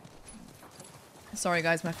idiot. Sorry,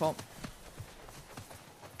 guys, my fault.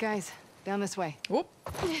 Guys, down this way. Whoop.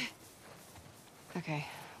 Okay,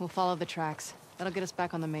 we'll follow the tracks. That'll get us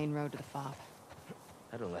back on the main road to the fob.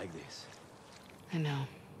 I don't like this. I know.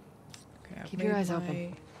 Okay, I've Keep your made eyes my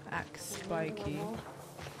open. axe spiky.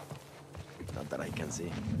 Not that I can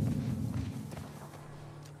see.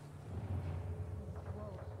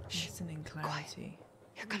 Listening clarity.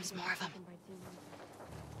 Here comes more of them.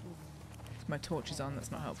 My torch is on,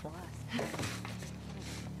 that's not helpful.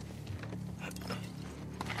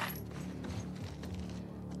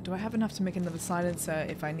 Do I have enough to make another silencer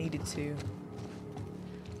if I needed to?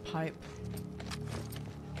 Pipe.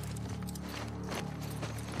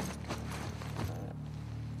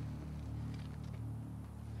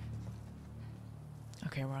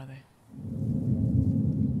 Okay, where are they?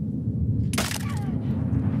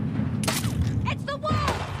 It's the wall!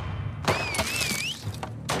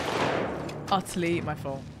 Utterly my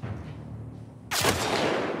fault.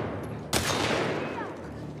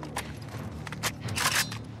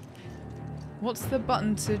 What's the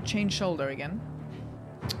button to change shoulder again?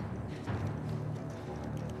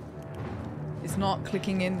 It's not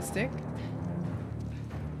clicking in the stick.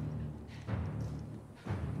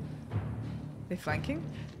 They flanking?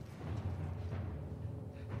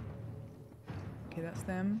 Okay, that's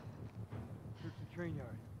them. Search the train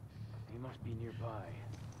yard. They must be nearby.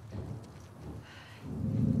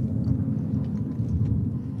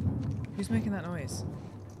 Who's making that noise?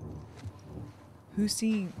 Who's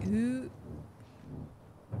seeing? Who?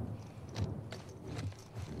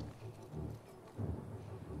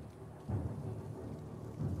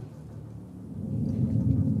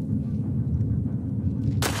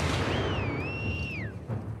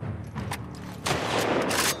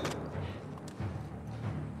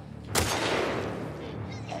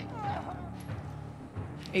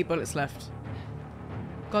 Eight bullets left.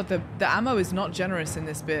 God, the ammo is not generous in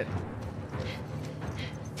this bit.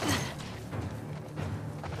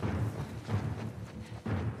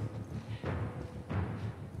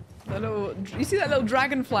 That little, you see that little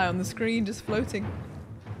dragonfly on the screen just floating?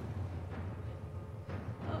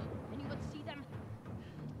 Anyone see them?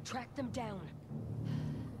 Track them down.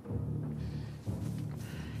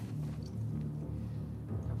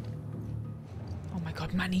 Oh my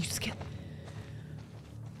god, Manny, you just get...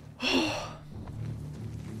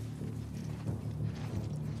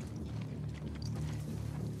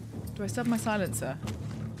 Do I still have my silencer?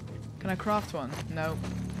 Can I craft one? No.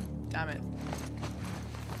 Damn it.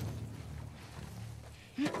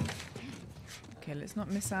 Okay, let's not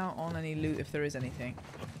miss out on any loot if there is anything.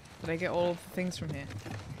 Did I get all the things from here?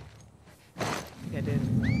 I think I did.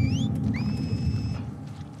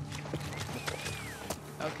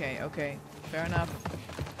 Okay, okay. Fair enough.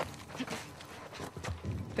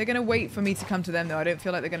 They're gonna wait for me to come to them though. I don't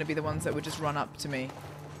feel like they're gonna be the ones that would just run up to me.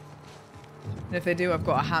 And if they do, I've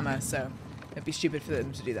got a hammer, so it'd be stupid for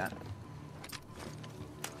them to do that.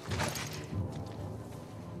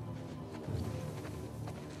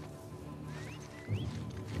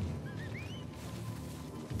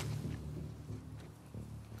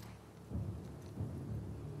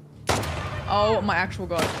 Oh my actual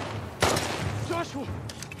god. Joshua!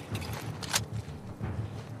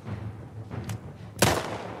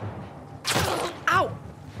 Ow!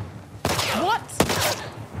 What?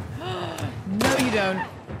 No, you don't.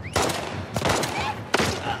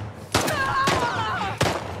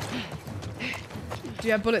 Do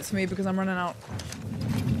you have bullets for me? Because I'm running out.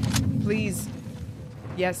 Please.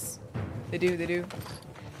 Yes. They do, they do.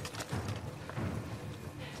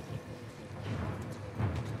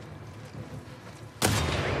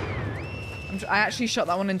 I actually shot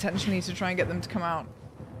that one intentionally to try and get them to come out.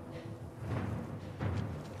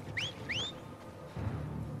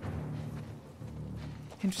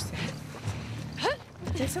 Interesting.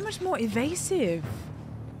 They're so much more evasive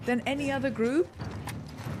than any other group.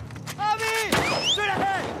 Abby! Straight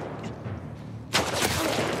ahead!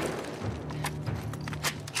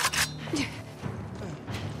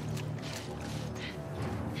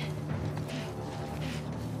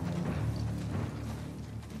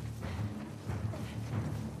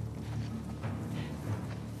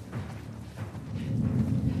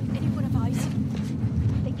 Anyone have eyes?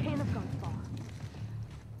 They can't have gone far.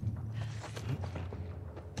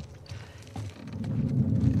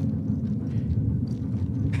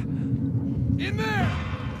 In there!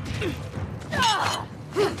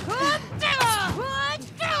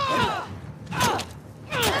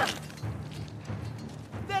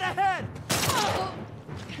 Dead ahead!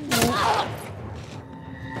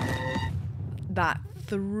 That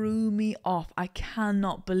threw me off. I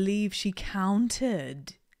cannot believe she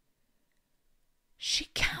countered. She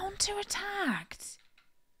counterattacked.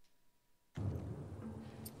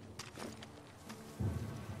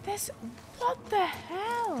 This... What the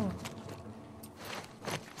hell?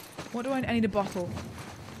 What do I need a bottle.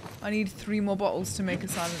 I need 3 more bottles to make a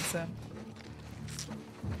silencer.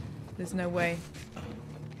 There's no way.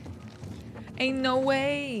 Ain't no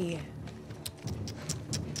way.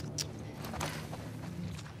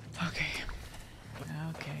 Okay.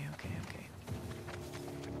 Okay, okay, okay.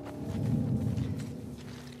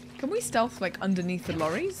 Can we stealth like underneath the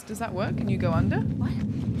lorries? Does that work? Can you go under? What?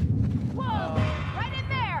 Whoa! Right in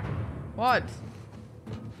there! What?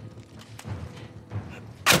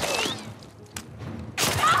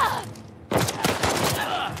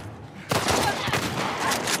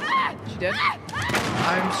 She dead?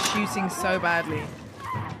 I'm shooting so badly.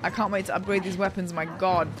 I can't wait to upgrade these weapons, my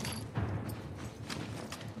god.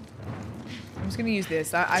 I'm just gonna use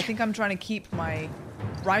this. I think I'm trying to keep my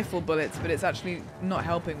rifle bullets, but it's actually not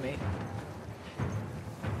helping me.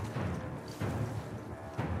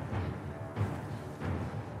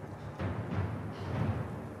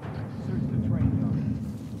 Search the train yard.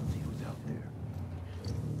 See who's out there.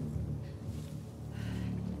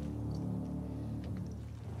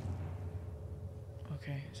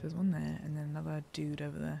 Okay, so there's one there, and then another dude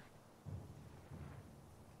over there.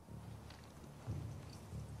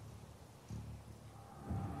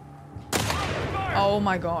 Oh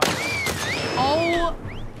my god. Oh!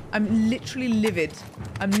 I'm literally livid.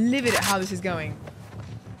 I'm livid at how this is going.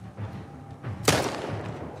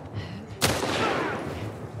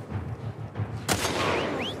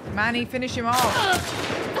 Manny, finish him off.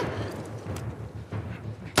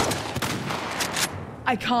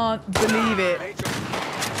 I can't believe it.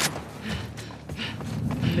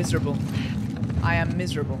 I'm miserable. I am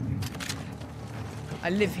miserable. I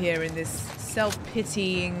live here in this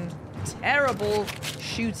self-pitying, terrible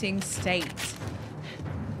shooting state.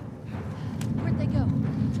 Where'd they go?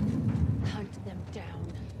 Hunt them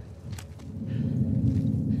down.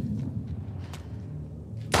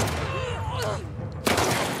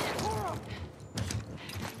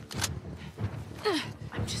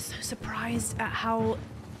 I'm just so surprised at how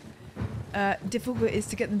difficult it is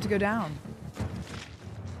to get them to go down.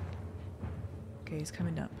 Okay, he's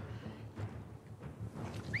coming up.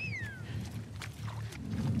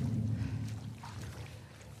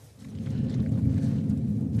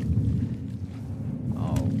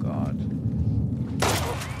 Oh god.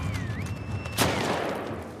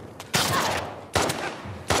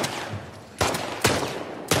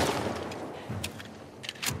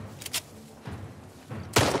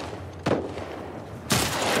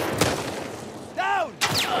 Down!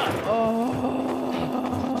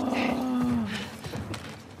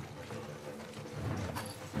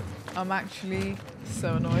 I'm actually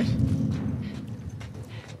so annoyed.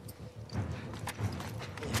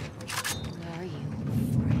 Where are you,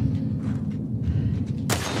 friend?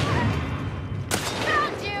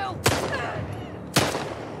 Found you!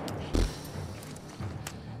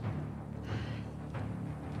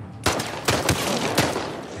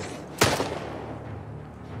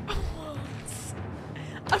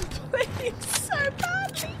 I'm playing so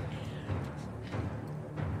badly.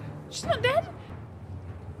 She's not dead?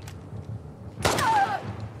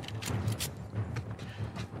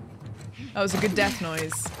 That was a good death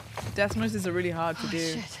noise. Death noises are really hard to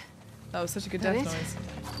do. Shit. That was such a good That death it? noise.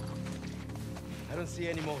 I don't see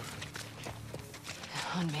any more.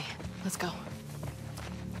 On me. Let's go.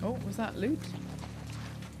 Oh, was that loot?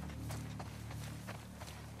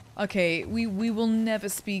 Okay, we will never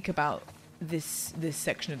speak about this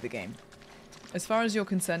section of the game. As far as you're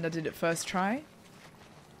concerned, I did it first try.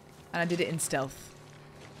 And I did it in stealth.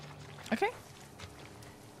 Okay?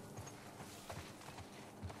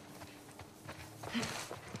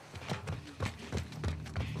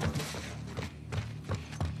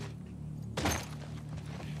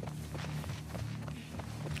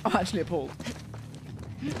 I'm actually appalled.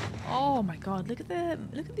 Oh my god, look at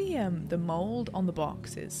the mold on the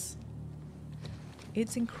boxes.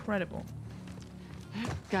 It's incredible.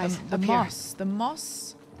 Guys, The up moss. The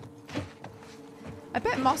moss. I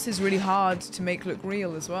bet moss is really hard to make look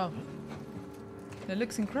real as well. It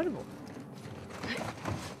looks incredible.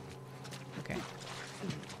 Okay.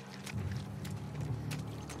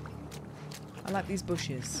 I like these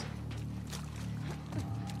bushes. here.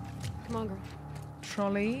 Come on, girl.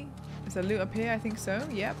 Trolley. Is there loot up here? I think so.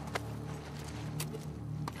 Yep.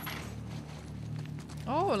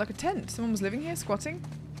 Oh, like a tent. Someone was living here, squatting.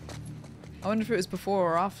 I wonder if it was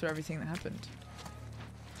before or after everything that happened.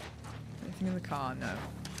 Anything in the car? No.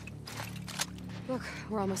 Look,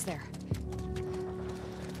 we're almost there.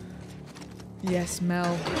 Yes,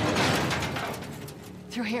 Mel.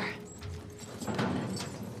 Through here.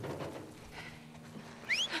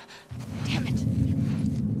 Damn it.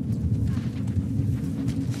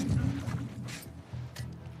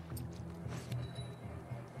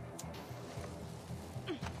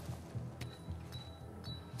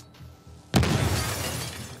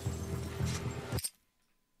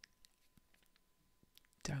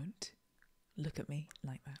 Don't look at me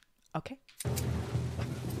like that. Okay?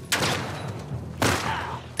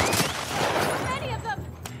 Many of them!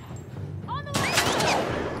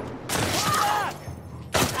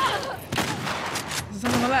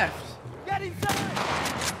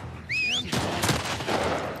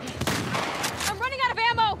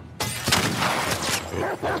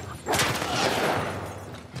 Look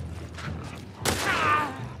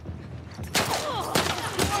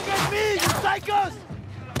at me, you psychos!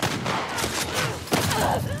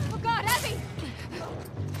 Oh God, Abby!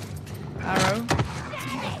 Arrow.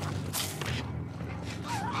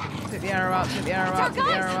 Take the arrow out, take the arrow out, take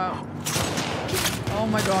the arrow out. Oh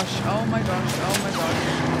my gosh, oh my gosh, oh my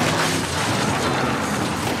gosh.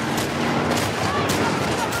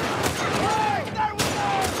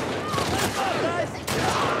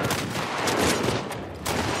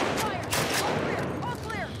 All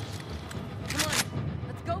clear. Come on,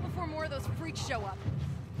 let's go before more of those freaks show up.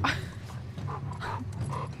 I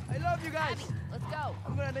love you guys. Let's go.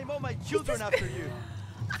 I'm gonna name all my children after you.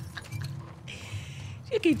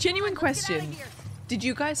 Okay, genuine Let's get outta question. here. Did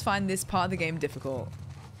you guys find this part of the game difficult?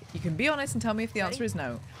 You can be honest and tell me if the answer is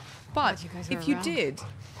no. But you guys are if you around. did,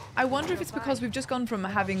 I wonder if it's because we've just gone from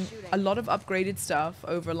having a lot of upgraded stuff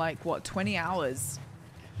over like, what, 20 hours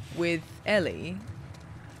with Ellie.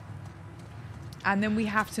 And then we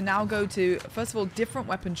have to now go to, first of all, different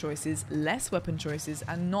weapon choices, less weapon choices,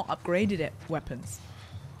 and not upgraded weapons.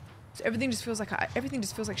 So everything just feels like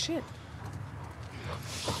shit.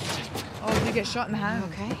 Oh, did you get shot in the hand?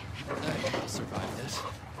 Okay. I'll survive this.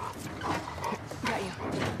 Got you.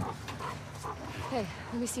 Hey,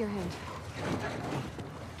 let me see your hand.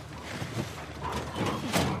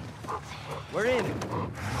 We're in.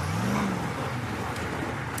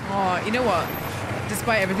 Oh, you know what?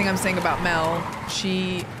 Despite everything I'm saying about Mel,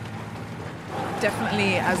 she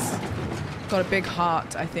definitely has got a big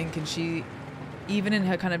heart, I think, and she, even in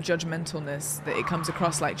her kind of judgmentalness, that it comes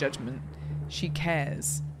across like judgment, she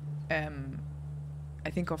cares. I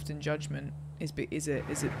think often judgment is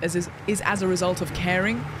as a result of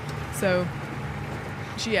caring. So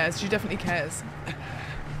she definitely cares. I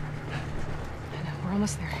know, we're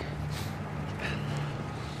almost there.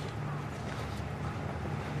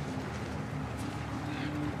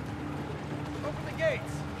 Open the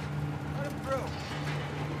gates. Let him through.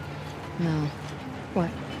 No. What?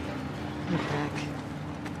 You're back.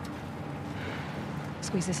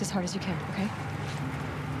 Squeeze this as hard as you can, okay?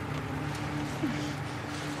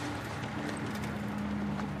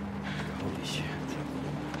 Holy shit.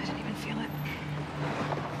 I didn't even feel it.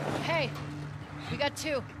 Hey, we got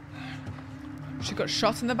two. She got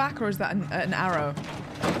shot in the back, or is that an arrow?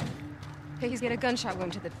 Hey, he's got a gunshot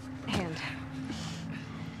wound to the hand.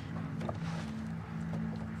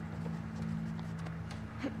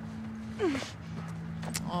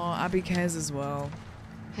 Oh, Abby cares as well.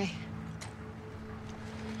 Hey.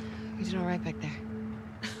 You did all right back there.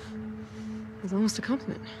 It was almost a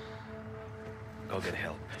compliment. Go get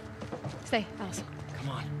help. Stay, Alice. Come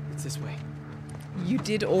on, it's this way. You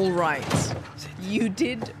did all right. You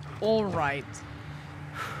did all right.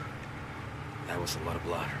 That was a lot of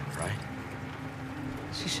blood, right?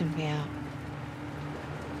 She shouldn't be out.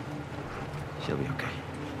 She'll be okay.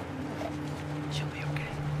 She'll be okay.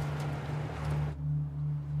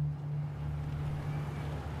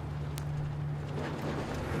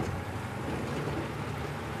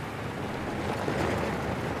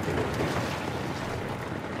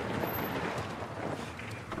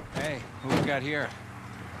 Hey, who we got here?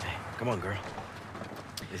 Hey, come on, girl.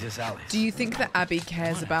 This is Alice. Do you think that Abby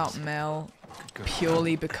cares about Mel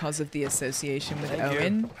purely because of the association with Thank you.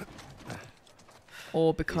 Owen?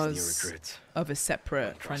 Or These because new recruits. of a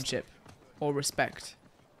separate friendship or respect?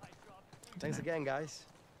 Thanks again, guys.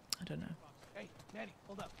 I don't know. Hey, Manny,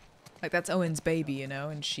 hold up. Like, that's Owen's baby, you know,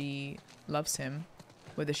 and she loves him,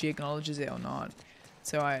 whether she acknowledges it or not.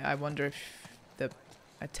 So I wonder if the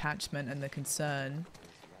attachment and the concern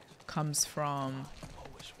comes from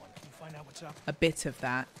Polish one. Can you find out what's up? a bit of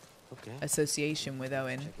that Okay. association with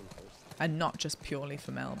Owen, and not just purely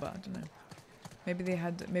for Mel, but I don't know. Maybe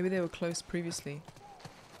they were close previously.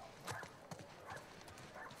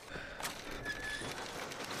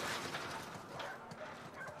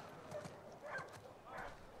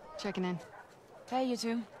 Checking in. Hey, you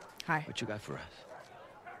two. Hi. What you got for us?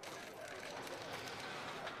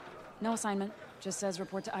 No assignment. Just says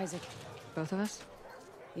report to Isaac. Both of us?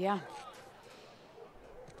 Yeah.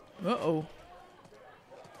 Uh-oh.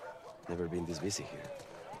 Never been this busy here.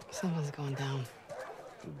 Something's going down.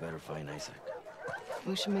 We better find Isaac.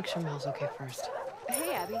 We should make sure Mel's okay first.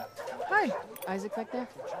 Hey, Abby. Hi. Isaac back there?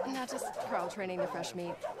 Not just crawl training the fresh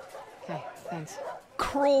meat. Okay, thanks.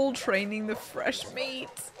 Crawl training the fresh meat.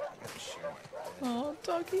 Oh,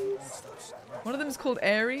 doggies. One of them is called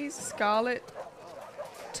Aries, Scarlet,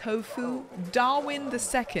 Tofu, Darwin the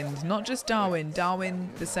Second, not just Darwin, Darwin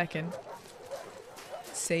the Second.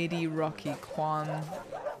 Sadie, Rocky, Kwan.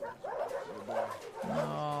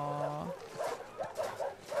 Aww.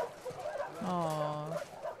 Aww.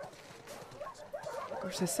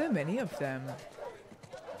 Gosh, there's so many of them.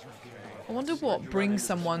 I wonder what brings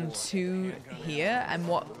someone to here and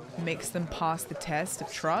what makes them pass the test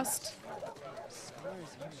of trust.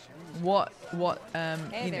 What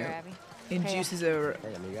Hey you there, know, Abby. induces Hey,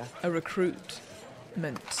 amiga. a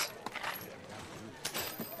recruitment.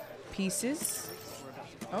 Pieces.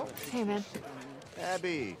 Oh, Hey, man.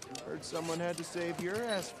 Abby, heard someone had to save your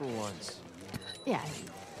ass for once. Yeah,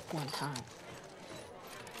 one time.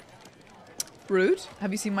 rude.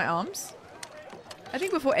 Have you seen my arms? I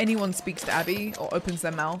think before anyone speaks to Abby or opens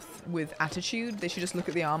their mouth with attitude, they should just look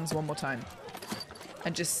at the arms one more time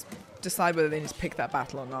and just decide whether they need to pick that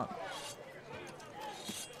battle or not.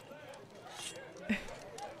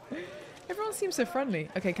 Everyone seems so friendly.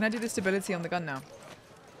 Okay, can I do the stability on the gun now?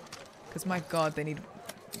 Because my god, they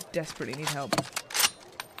desperately need help.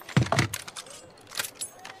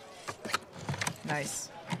 Nice.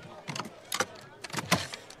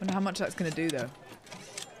 Wonder how much that's going to do though.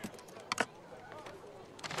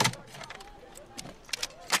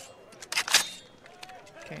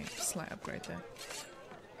 Okay, slight upgrade there.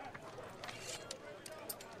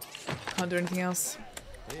 Can't do anything else.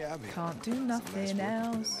 Hey, Abby. Can't do nothing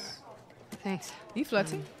else. Thanks. You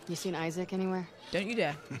flirting? You seen Isaac anywhere? Don't you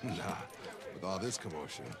dare. Nah, with all this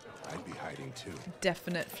commotion, I'd be hiding too.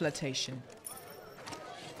 Definite flirtation.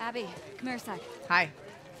 Abby, come here a sec. Hi.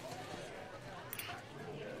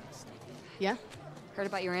 Yeah? Heard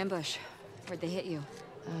about your ambush. Where'd they hit you?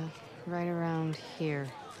 Right around here.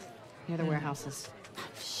 Near the warehouses.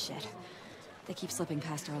 Shit. They keep slipping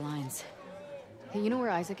past our lines. Hey, you know where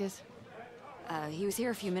Isaac is? He was here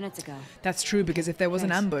a few minutes ago. That's true, because if there was an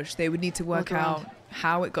Thanks. ambush, they would need to work Look around. out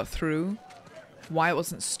how it got through, why it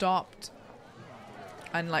wasn't stopped,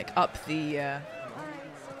 and like up the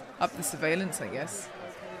surveillance, I guess.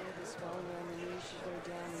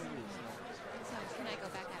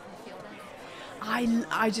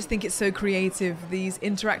 I just think it's so creative, these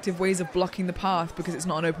interactive ways of blocking the path because it's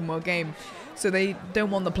not an open world game. So they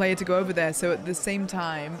don't want the player to go over there. So at the same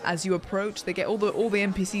time, as you approach, they get all the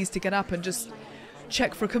NPCs to get up and just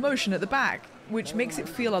check for commotion at the back, which makes it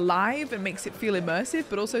feel alive and makes it feel immersive,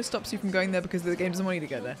 but also stops you from going there because the game doesn't want you to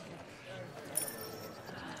go there.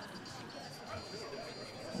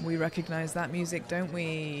 We recognize that music, don't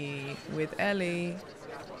we? With Ellie.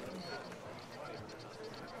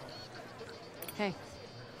 Hey.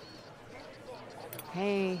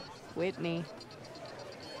 Hey, Whitney.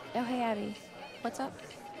 Oh, hey, Abby. What's up?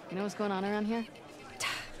 You know what's going on around here?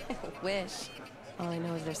 Wish. All I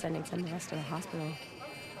know is they're sending some rest to the hospital.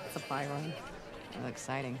 Supply run. Oh,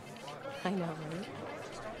 exciting. I know, right?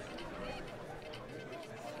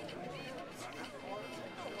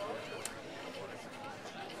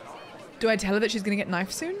 Do I tell her that she's gonna get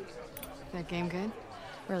knifed soon? That game good?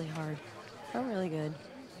 Really hard. Oh, really good.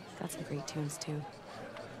 Got some great tunes, too.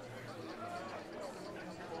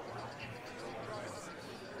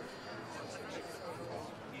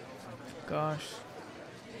 Gosh.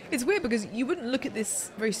 It's weird because you wouldn't look at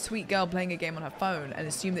this very sweet girl playing a game on her phone and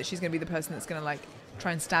assume that she's going to be the person that's going to like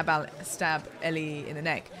try and stab Ellie in the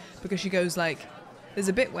neck, because she goes like, there's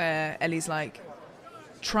a bit where Ellie's like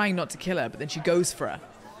trying not to kill her, but then she goes for her,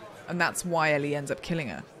 and that's why Ellie ends up killing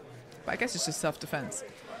her. But I guess it's just self-defense.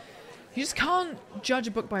 You just can't judge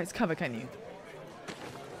a book by its cover, can you?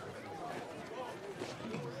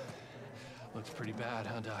 Looks pretty bad,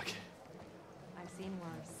 huh, Doc? I've seen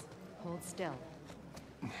worse. Hold still.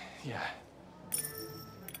 Yeah.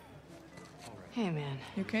 Hey, man.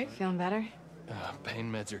 You okay? Feeling better?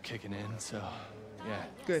 Pain meds are kicking in, so yeah.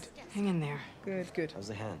 Good. Hang in there. Good, good. How's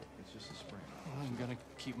the hand? Well, I'm gonna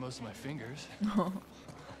keep most of my fingers.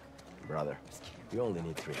 Brother, you only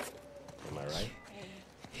need 3. Am I right?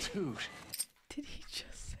 Dude. Did he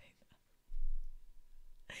just say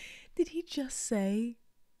that? Did he just say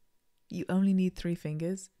you only need 3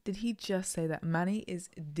 fingers? Did he just say that? Manny is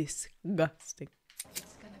disgusting.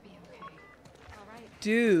 It's gonna be okay. All right.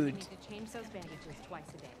 Dude, You need to change those bandages twice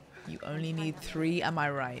a day. you only need 3, am I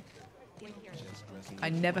right? I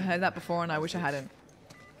never heard that before and I wish I hadn't.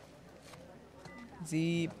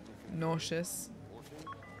 Z, nauseous.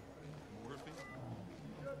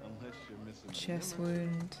 Chest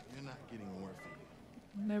wound. You're not getting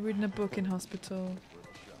morphine. No, reading a book in hospital.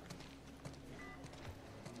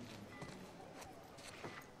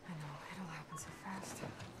 I know, it all happened so fast.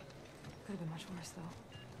 Could have been much worse,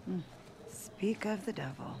 though. Speak of the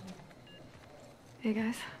devil. Hey,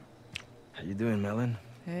 guys. How you doing, Melon?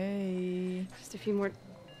 Hey. Just a few more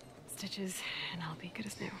stitches, and I'll be good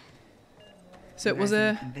as new. So it You was guys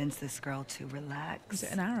a... need to convince this girl to relax. Was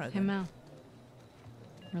it an arrow Hey, then? Mel.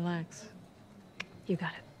 Relax. You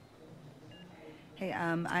got it. Hey,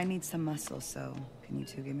 I need some muscle, so can you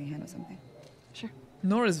two give me a hand with something? Sure.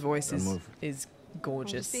 Nora's voice Don't move. is I'll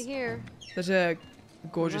gorgeous. just be here. Such a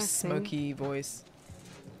gorgeous, Relaxing. smoky voice.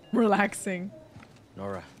 Relaxing.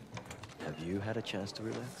 Nora, have you had a chance to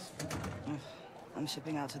relax? Ugh, I'm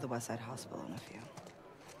shipping out to the West Side Hospital in a few.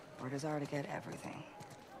 Orders are to get everything.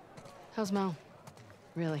 How's Mel?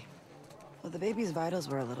 Really? Well, the baby's vitals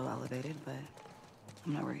were a little elevated, but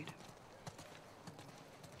I'm not worried.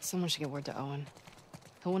 Someone should get word to Owen.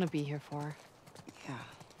 He'll want to be here for her. Yeah.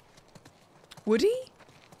 Would he?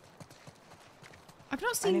 I've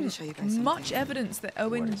not I need seen to show you guys much something. evidence that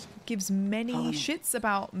Owen gives many Follow me. shits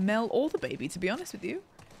about Mel or the baby, to be honest with you.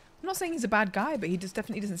 I'm not saying he's a bad guy, but he just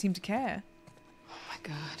definitely doesn't seem to care. Oh my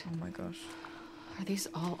god. Oh my gosh. Are these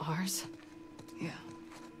all ours? Yeah.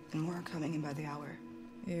 And more are coming in by the hour.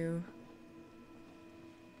 Ew.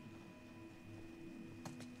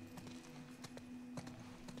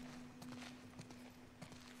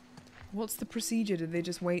 What's the procedure? Did they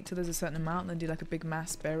just wait till there's a certain amount and then do like a big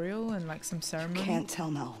mass burial and like some ceremony? Can't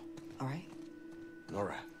tell Mel, all right?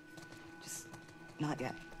 Nora. Just not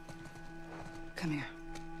yet. Come here.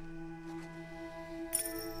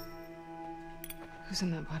 Who's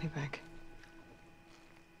in that body bag?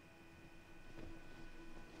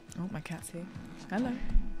 Oh, my cat's here. Hello.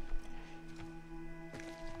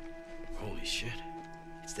 Holy shit.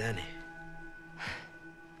 It's Danny.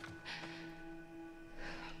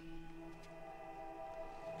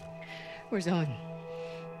 Where's Owen?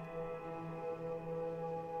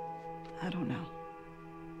 I don't know.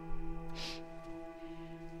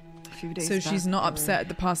 A few days So back, she's not there upset were at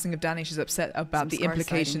the passing of Danny, she's upset about some the scar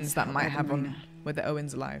implications sightings that out might by the have on marina. whether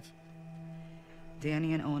Owen's alive.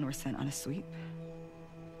 Danny and Owen were sent on a sweep.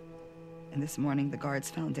 And this morning, the guards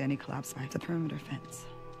found Danny collapsed by the perimeter fence.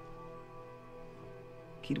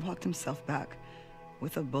 He'd walked himself back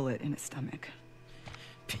with a bullet in his stomach.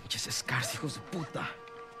 Pinches escars, hijos de puta.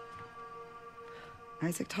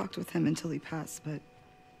 Isaac talked with him until he passed, but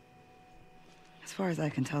as far as I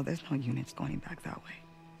can tell, there's no units going back that way.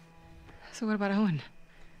 So what about Owen?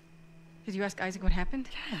 Did you ask Isaac what happened?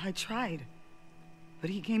 Yeah, I tried. But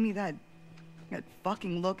he gave me that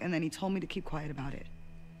fucking look, and then he told me to keep quiet about it.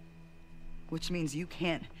 Which means you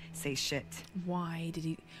can't say shit. Why did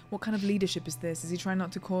he... What kind of leadership is this? Is he trying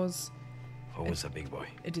not to cause Owen's a big boy.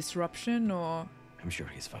 a disruption or... I'm sure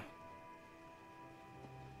he's fine.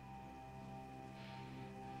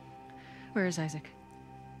 Where is Isaac?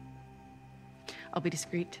 I'll be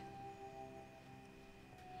discreet.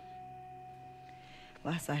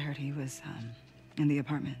 Last I heard, he was in the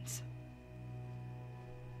apartments.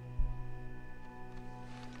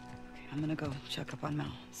 Okay, I'm gonna go check up on Mel,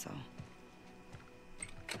 so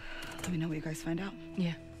let me know what you guys find out.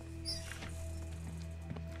 Yeah.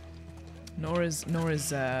 Nora's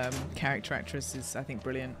character actress is, I think,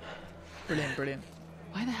 brilliant. Brilliant, brilliant.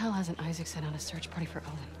 Why the hell hasn't Isaac sent out a search party for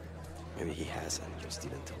Owen? Maybe he has and just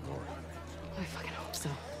didn't tell Nora. I fucking hope so.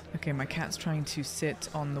 Okay, my cat's trying to sit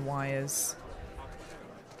on the wires.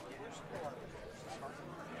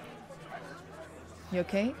 You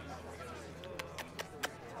okay?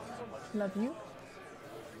 Love you.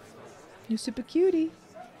 You're super cutie.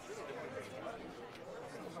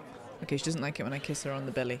 Okay, she doesn't like it when I kiss her on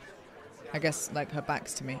the belly. I guess, like, her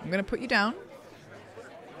back's to me. I'm gonna put you down.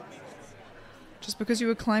 Just because you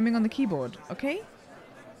were climbing on the keyboard, okay?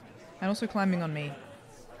 And also climbing on me.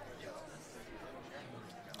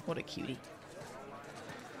 What a cutie.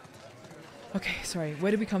 Okay, sorry. Where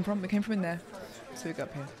did we come from? We came from in there. So we got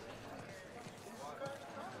up here.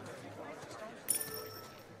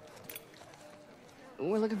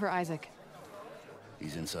 We're looking for Isaac.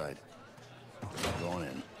 He's inside. Going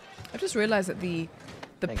in. I just realized that the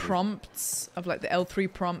Thank you. prompts of like the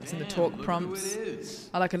L3 prompts and the talk Look prompts who it is.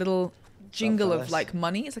 are like a little jingle of fellas? like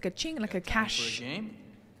money. It's like a ching, like a For a cash game?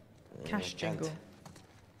 cash Can't. jingle.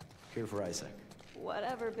 Here for Isaac.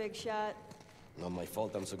 Whatever, big shot. Not my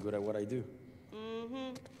fault I'm so good at what I do.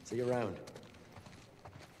 Mm-hmm. See you around.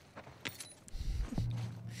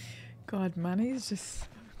 God, man, he's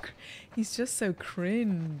just so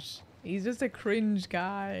cringe. He's just a cringe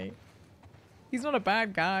guy. He's not a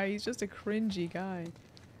bad guy. He's just a cringy guy.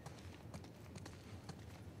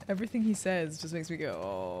 Everything he says just makes me go,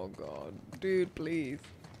 oh God, dude, please.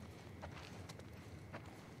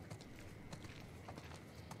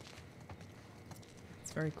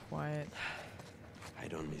 It's very quiet. I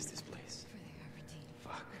don't miss this place.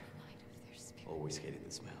 Fuck. Always hated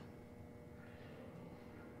the smell.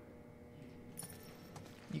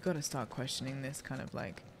 You gotta start questioning this kind of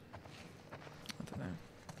like, I don't know.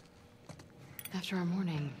 After our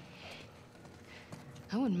morning,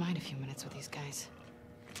 I wouldn't mind a few minutes with these guys.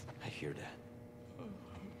 I hear that.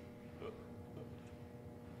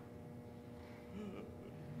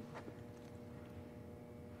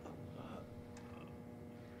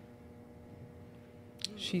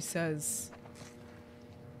 she says,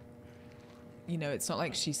 you know, it's not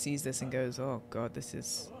like she sees this and goes, oh God, this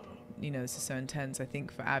is, you know, this is so intense. I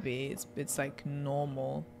think for Abby, it's like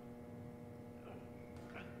normal.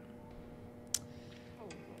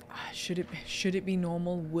 Should it be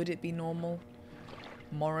normal? Would it be normal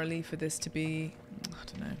morally for this to be? I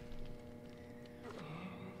don't know.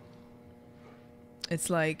 It's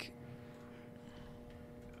like,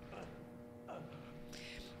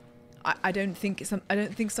 I don't think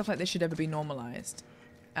stuff like this should ever be normalized,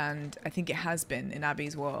 and I think it has been in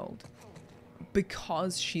Abby's world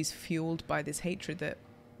because she's fueled by this hatred that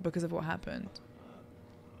because of what happened.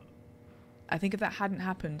 I think if that hadn't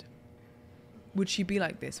happened, would she be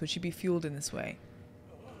like this? Would she be fueled in this way?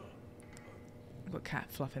 I've got cat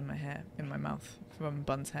fluff in my hair, in my mouth from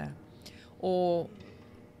Bun's hair. Or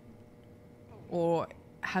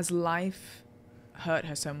has life hurt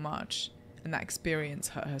her so much and that experience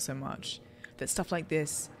hurt her so much that stuff like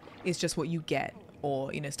this is just what you get,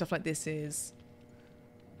 or, you know, stuff like this is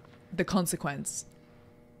the consequence.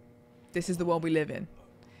 This is the world we live in.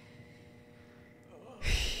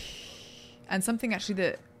 And something actually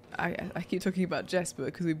that I keep talking about Jess, but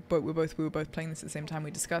because we were both playing this at the same time, we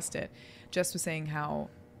discussed it. Jess was saying how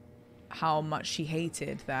much she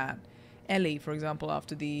hated that Ellie, for example,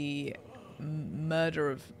 after the murder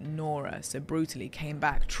of Nora so brutally, came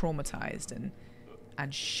back traumatized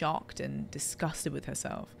and shocked and disgusted with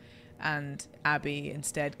herself, and Abby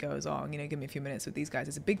instead goes, oh, you know, give me a few minutes with these guys.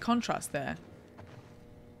 There's a big contrast there.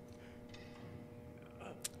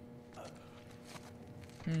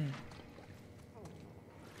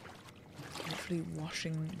 Literally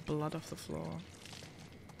washing blood off the floor.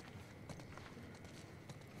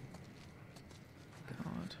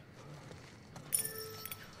 God.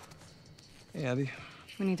 Hey, Abby.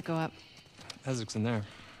 We need to go up. Isaac's in there.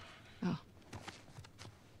 Oh.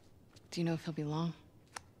 Do you know if he'll be long?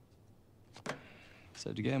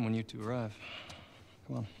 Said again when you two arrive.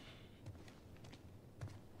 Come on.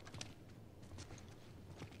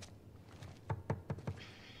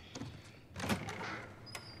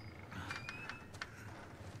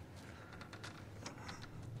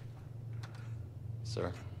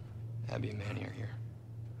 Sir, Abby and Manny are here.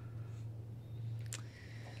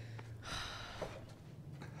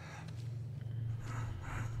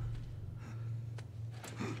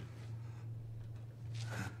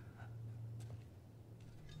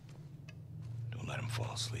 Don't let him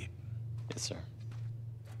fall asleep. Yes, sir.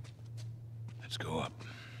 Let's go up.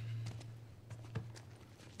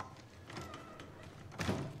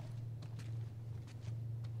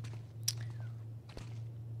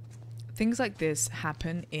 Things like this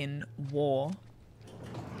happen in war.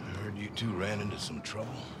 I heard you two ran into some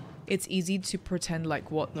trouble. It's easy to pretend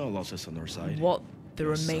like what No losses on our side. what the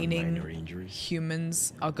Just some remaining minor injuries.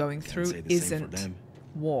 humans are going Can't through say the same for isn't them.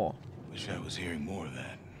 war. Wish I was hearing more of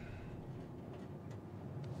that.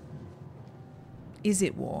 Is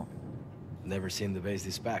it war? Never seen the base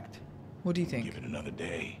this packed. What do you think? Give it another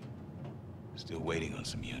day. Still waiting on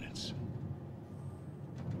some units.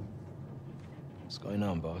 What's going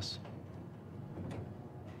on, boss?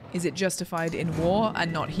 Is it justified in war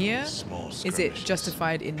and not here? Small Is it skirmishes.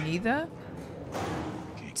 justified in neither?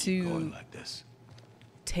 Can't To keep going like this.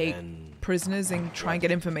 Take And prisoners and try and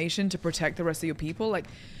get information to protect the rest of your people? Like,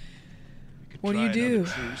 We could what do try you do?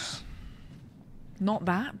 another truce. Not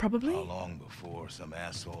that, probably? How long before some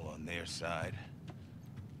asshole on their side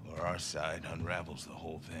or our side unravels the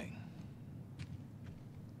whole thing?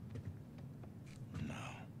 No.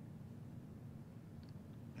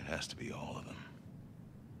 It has to be all of them.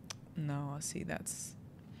 No, see, that's...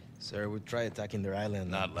 sir, we try attacking their island.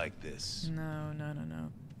 Not like this. No.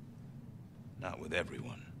 Not with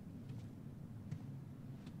everyone.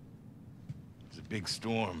 There's a big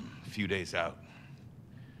storm a few days out.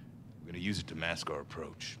 We're gonna use it to mask our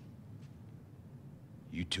approach.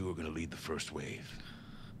 You two are gonna lead the first wave.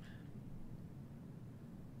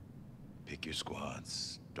 Pick your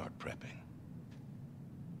squads, start prepping.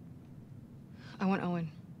 I want Owen.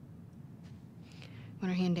 When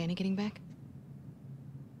are he and Danny getting back?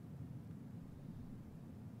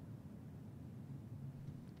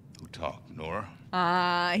 Who talked, Nora?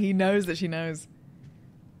 Ah, he knows that she knows.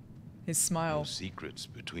 His No smile. secrets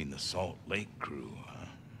between the Salt Lake crew, huh?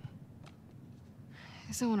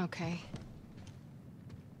 Is Owen okay?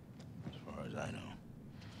 As far as I know.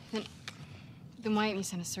 Then why didn't you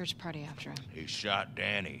send a search party after him? He shot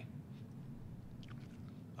Danny.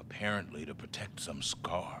 Apparently to protect some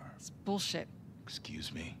scar. It's bullshit.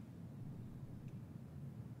 Excuse me?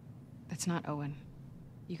 That's not Owen.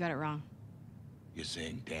 You got it wrong. You're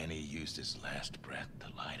saying Danny used his last breath to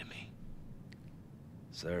lie to me?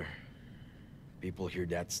 Sir, People hear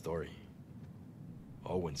that story.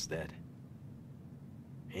 Owen's dead.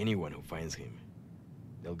 Anyone who finds him,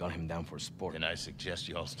 they'll gun him down for sport. Then I suggest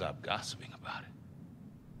you all stop gossiping about it.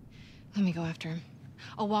 Let me go after him.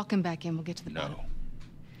 I'll walk him back in. We'll get to the bottom. No.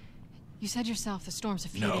 You said yourself the storm's a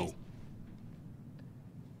few days. No.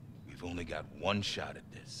 We've only got one shot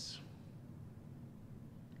at this.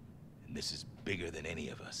 And this is bigger than any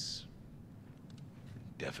of us.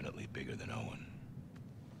 Definitely bigger than Owen.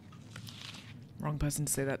 Wrong person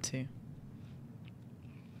to say that to.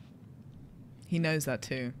 He knows that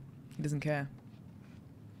too. He doesn't care.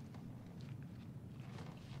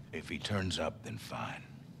 If he turns up, then fine.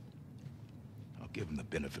 I'll give him the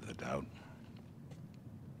benefit of the doubt.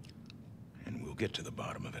 And we'll get to the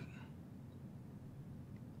bottom of it.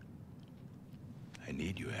 I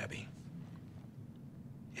need you, Abby.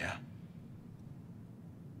 Yeah?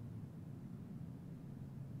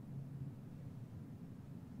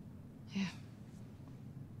 Yeah.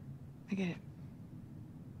 I get it.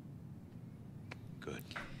 Good.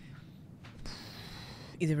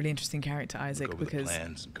 He's a really interesting character, Isaac, Look over because the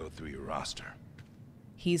plans and go through your roster.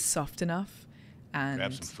 he's soft enough and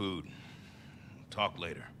Grab some food. We'll talk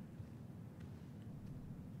later.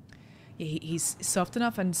 he's soft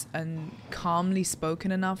enough and calmly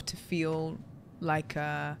spoken enough to feel like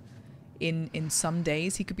in some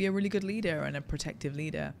days he could be a really good leader and a protective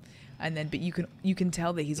leader, and then but you can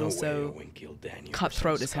tell that he's No also way Owen killed Daniel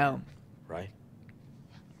cutthroat or as hell. right?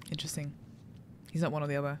 Interesting. He's not one or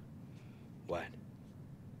the other. What?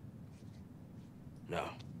 No.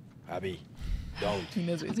 Abby, don't. He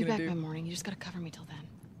knows what I'll he's be gonna back by do. morning. You just gotta cover me till then.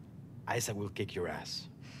 Isaac will kick your ass.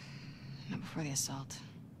 Not before the assault.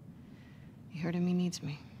 You heard him, he needs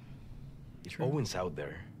me. If True. Owen's out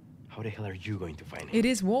there, how the hell are you going to find him? It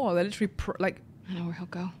is war. They're literally I know where he'll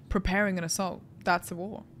go. preparing an assault. That's a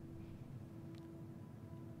war.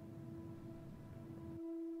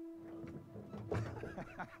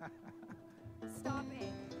 Stop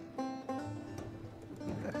it.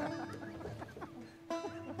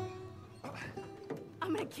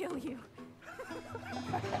 I'm gonna kill you.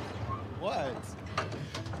 What?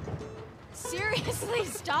 Seriously,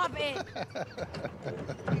 stop it.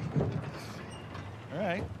 All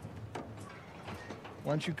right.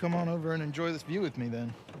 Why don't you come on over and enjoy this view with me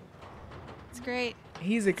then? It's great.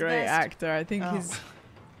 He's a great best. actor. I think Oh.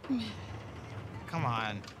 Come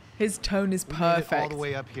on. his tone is We made it all perfect. the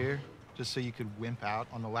way up here just so you could wimp out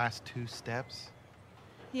on the last 2 steps.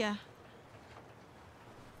 Yeah.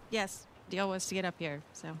 Yes. Deal was to get up here,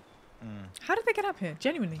 so. How did they get up here?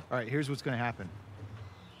 Genuinely. All right, here's what's going to happen.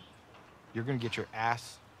 You're going to get your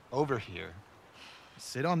ass over here,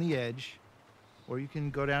 sit on the edge, or you can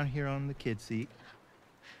go down here on the kid seat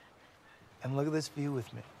and look at this view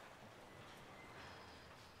with me.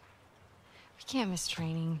 We can't miss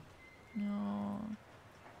training. No.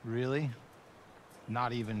 Really?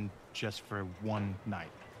 Not even just for one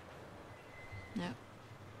night. No.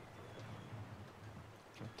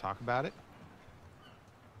 Can we talk about it?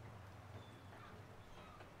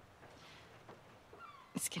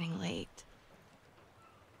 It's getting late.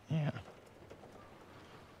 Yeah.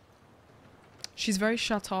 She's very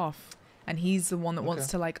shut off, and he's the one that wants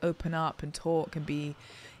Okay. to like open up and talk and be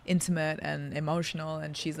intimate and emotional,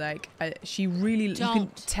 and she's like she really you can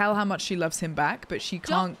Don't. tell how much she loves him back, but she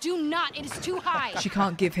can't Do not. It is too high. she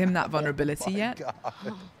can't give him that vulnerability yet.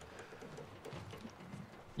 God.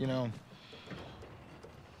 You know,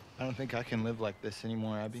 I don't think I can live like this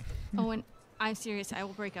anymore, Abby. Owen, I'm serious. I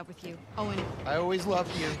will break up with you. Owen. I always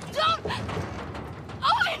loved you. Don't!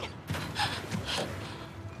 Owen!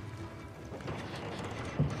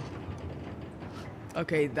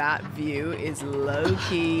 Okay, that view is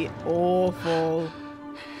low-key awful.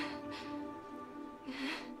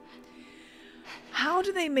 How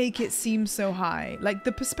do they make it seem so high? Like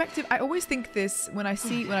the perspective, I always think this when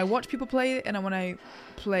I watch people play it and when I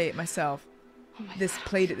play it myself.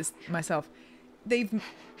 Myself.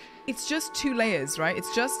 It's just 2 layers, right?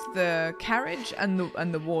 It's just the carriage and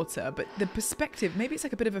the water, but the perspective, maybe it's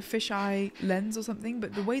like a bit of a fisheye lens or something,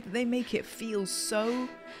 but the way that they make it feel so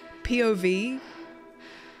POV,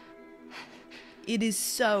 it is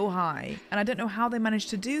so high, and I don't know how they managed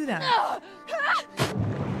to do that.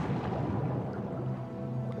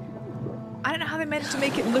 I don't know how they managed to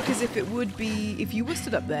make it look as if it would be if you were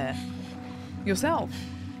stood up there yourself.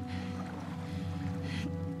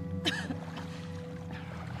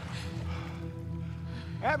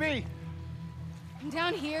 Abby! I'm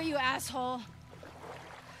down here, you asshole.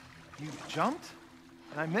 You jumped?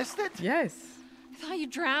 And I missed it? Yes. I thought you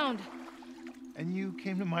drowned. And you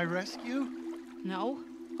came to my rescue? No.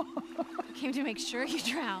 I came to make sure you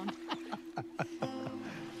drowned.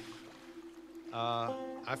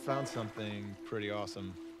 I found something pretty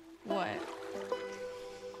awesome. What?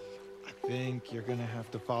 I think you're gonna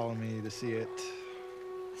have to follow me to see it.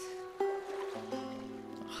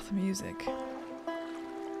 Oh, the music.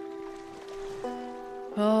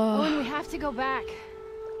 Oh, and we have to go back.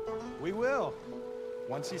 We will,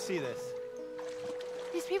 once you see this.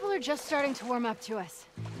 These people are just starting to warm up to us.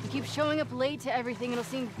 We keep showing up late to everything. It'll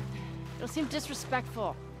seem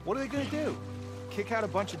disrespectful. What are they gonna do? Kick out a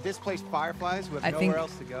bunch of displaced fireflies who have nowhere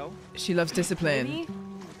else to go? She loves discipline. Maybe?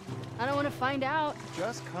 I don't want to find out.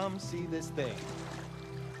 Just come see this thing.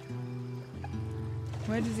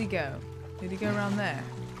 Where does he go? Did he go around there?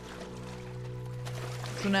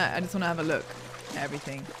 I just want to have a look at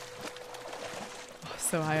everything. Oh,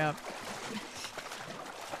 so high up.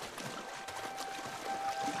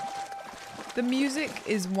 The music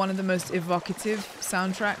is one of the most evocative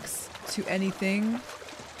soundtracks to anything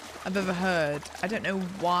I've ever heard. I don't know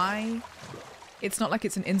why. It's not like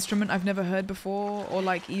it's an instrument I've never heard before, or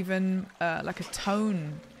like even like a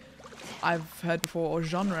tone I've heard before, or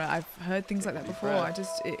genre. I've heard things like that before. It's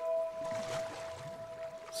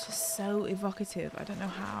just so evocative. I don't know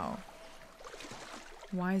how.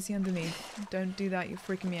 Why is he underneath? Don't do that. You're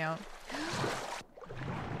freaking me out.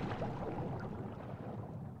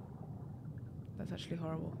 That's actually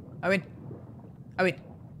horrible. Owen! Owen!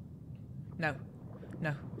 No.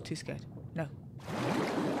 No. Too scared. No.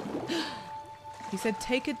 He said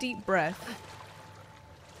take a deep breath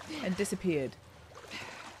and disappeared.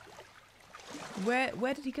 Where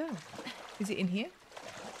did he go? Is it in here?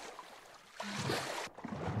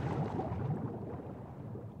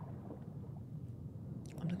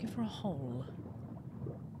 I'm looking for a hole.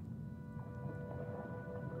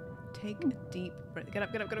 Take a deep breath. Get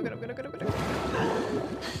up, get up, get up, get up, get up, get up, get up.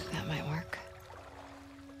 That might work.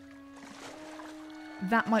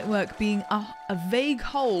 That might work, being a vague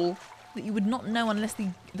hole that you would not know unless the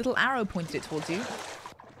little arrow pointed it towards you.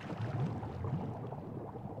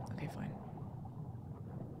 Okay, fine.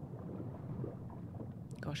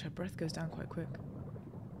 Gosh, her breath goes down quite quick.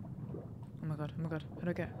 Oh my god, oh my god. How do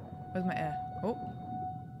I get? Where's my air? Oh.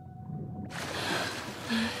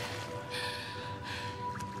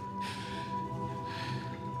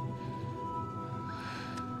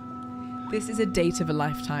 This is a date of a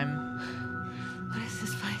lifetime. What is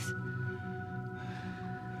this place?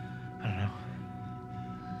 I don't know.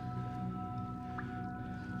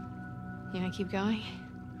 You gonna keep going?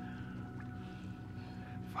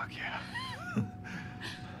 Fuck yeah.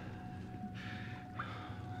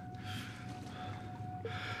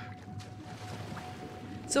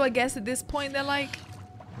 So I guess at this point they're like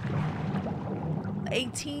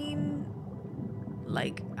 18.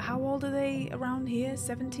 Like, how old are they around here?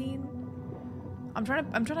 17? I'm trying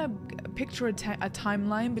to picture a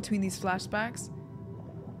timeline between these flashbacks,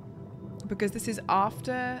 because this is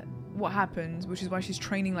after what happens, which is why she's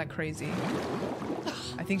training like crazy.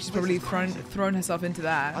 I think she's probably thrown herself into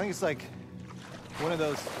that. I think it's like one of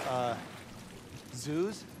those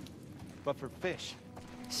zoos, but for fish.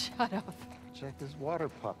 Shut up. Check this water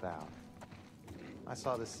pup out. I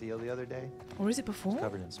saw the seal the other day. Or is it before? It's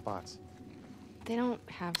covered in spots. They don't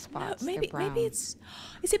have spots. No, They're brown. maybe it's.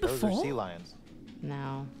 Is it before? Those are sea lions.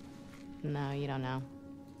 No. No, you don't know.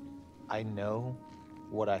 I know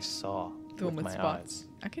what I saw The one with my spots.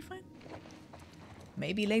 eyes. Okay, fine.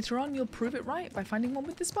 Maybe later on you'll prove it right by finding one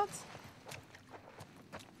with the spots.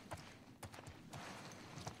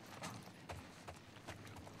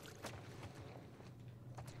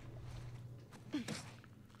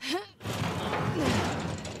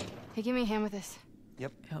 Hey, give me a hand with this.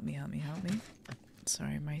 Yep. Help me, help me, help me.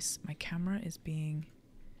 Sorry, my camera is being...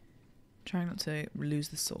 Trying not to lose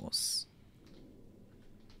the source.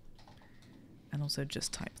 And also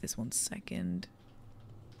just type this 1 second.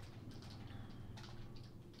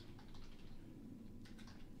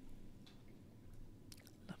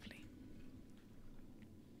 Lovely.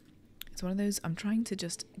 It's one of those, I'm trying to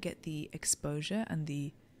just get the exposure and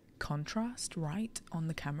the contrast right on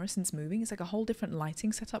the camera since moving. It's like a whole different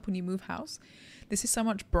lighting setup when you move house. This is so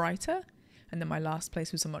much brighter, and then my last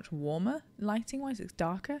place was so much warmer lighting wise. It's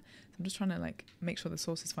darker, so I'm just trying to like make sure the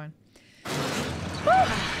source is fine.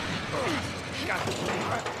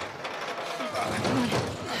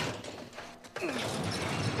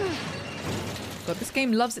 God, this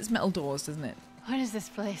game loves its metal doors, doesn't it? What is this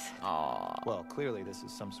place? Oh. Well, clearly this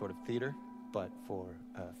is some sort of theater, but for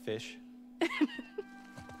fish.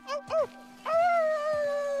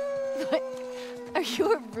 What? Are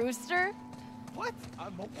you a rooster? What?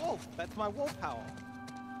 I'm a wolf. That's my wolf howl.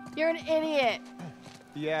 You're an idiot.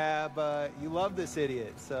 Yeah, but you love this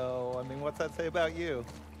idiot, so, I mean, what's that say about you?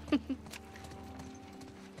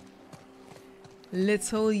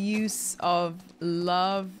 Little use of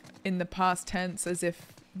love in the past tense as if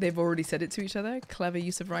they've already said it to each other. Clever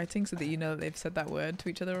use of writing so that you know that they've said that word to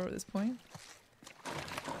each other at this point.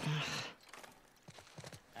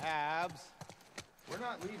 Abs, we're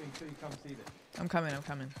not leaving till you come see this. I'm coming.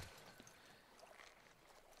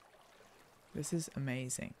 This is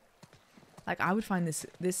amazing. Like, I would find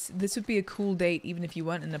this would be a cool date even if you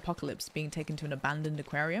weren't in an apocalypse, being taken to an abandoned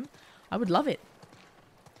aquarium. I would love it.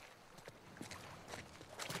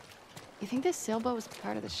 You think this sailboat was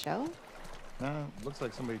part of the show? No, looks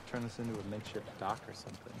like somebody turned this into a makeshift dock or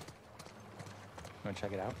something. Wanna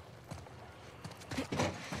check it out?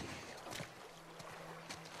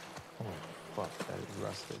 Oh, fuck, that is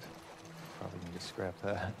rusted. Probably need to scrap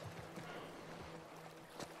that.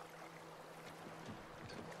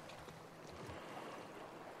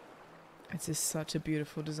 It's just such a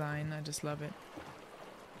beautiful design. I just love it.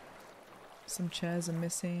 Some chairs are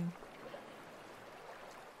missing.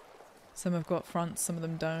 Some have got fronts, some of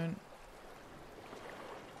them don't.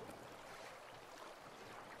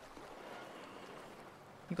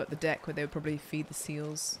 You've got the deck where they would probably feed the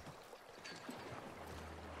seals.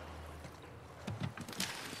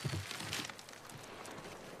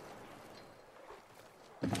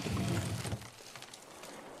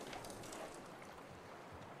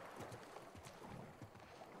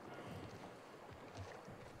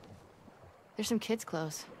 There's some kids'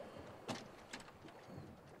 clothes.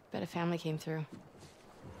 Bet a family came through.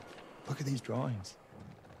 Look at these drawings.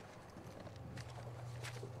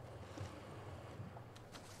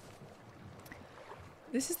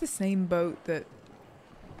 This is the same boat that...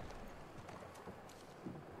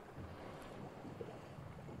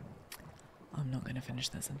 I'm not going to finish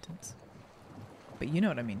that sentence. But you know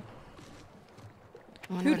what I mean.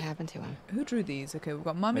 I wonder what happened to him. Who drew these? Okay, we've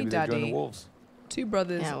got Mummy, Maybe they joined Daddy, the wolves. 2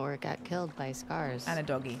 brothers, Yeah, or got killed by scars. and a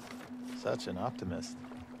doggy. Such an optimist.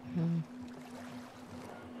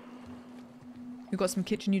 We've got some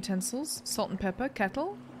kitchen utensils, salt and pepper,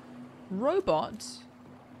 kettle, robot,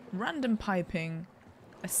 random piping,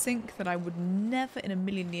 a sink that I would never in a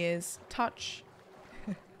million years touch.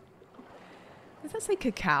 Does that say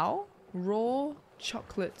cacao? Raw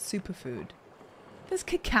chocolate superfood. There's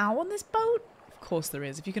cacao on this boat? Of course there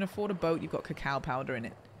is. If you can afford a boat, you've got cacao powder in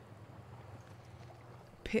it.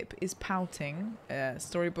 Pip is pouting. A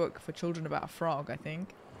storybook for children about a frog, I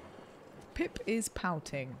think. Pip is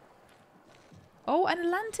pouting. Oh, and a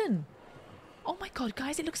lantern. Oh my god,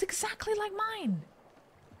 guys, it looks exactly like mine.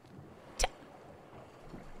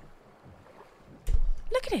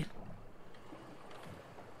 Look at it.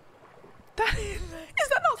 Is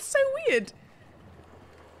that not so weird?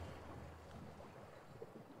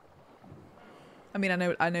 I mean,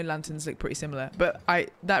 I know lanterns look pretty similar, but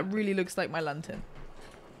that really looks like my lantern.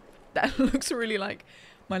 That looks really like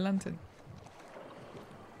my lantern.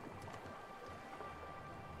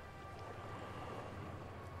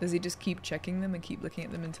 Does he just keep checking them and keep looking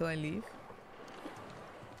at them until I leave?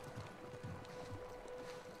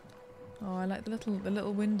 Oh, I like the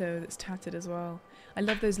little window that's tattered as well. I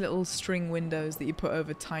love those little string windows that you put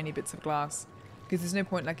over tiny bits of glass. Because there's no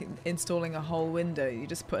point like installing a whole window. You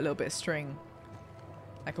just put a little bit of string.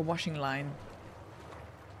 Like a washing line.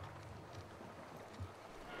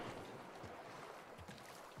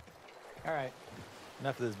 All right,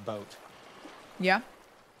 enough of this boat. Yeah?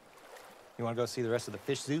 You want to go see the rest of the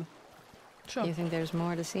fish zoo? Sure. You think there's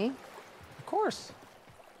more to see? Of course.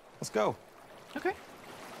 Let's go. Okay.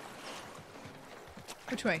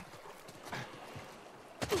 Which way?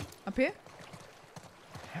 Up here?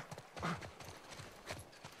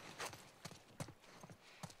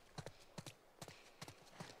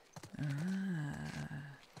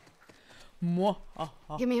 Mwah.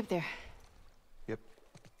 Get me up there. Yep.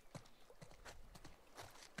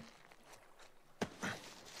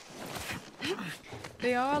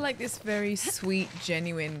 They are like this very sweet,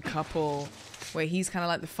 genuine couple where he's kind of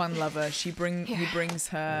like the fun lover. He brings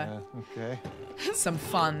her Okay. some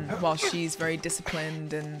fun while she's very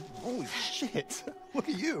disciplined and... Holy shit. Look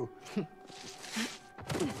at you.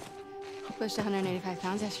 Pushed 185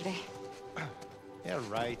 pounds yesterday. Yeah,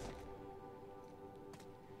 right.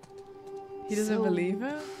 He doesn't So, believe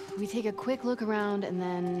her? We take a quick look around and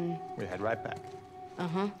then... We head right back.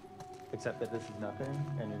 Uh-huh. Except that this is nothing,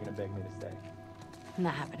 and you're gonna beg me to stay.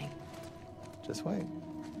 Not happening. Just wait.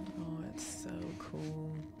 Oh, it's so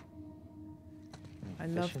cool. I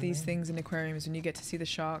love these things in aquariums when you get to see the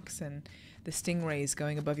sharks and the stingrays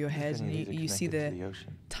going above your head, and you see the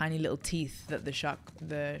tiny little teeth that the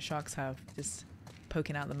sharks have just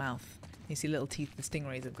poking out the mouth. You see little teeth the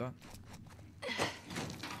stingrays have got.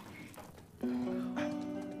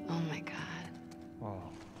 Oh my god. Whoa.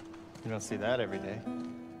 You don't see that every day.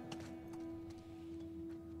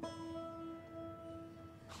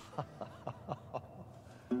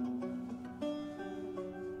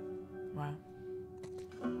 Wow.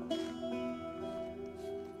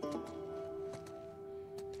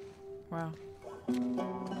 Wow.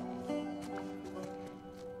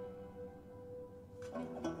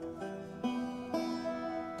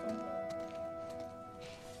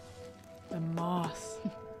 The moth.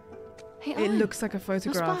 Hey, It Owen, looks like a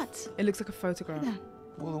photograph. spots. It looks like a photograph.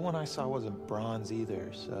 Well, the one I saw wasn't bronze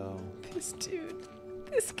either, so... This dude.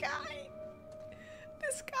 This guy.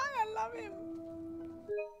 This guy, I love him.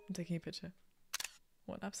 I'm taking a picture.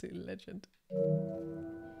 What an absolute legend.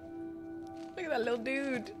 Look at that little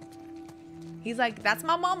dude. He's like, that's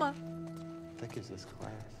my mama. What the heck is this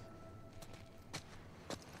class?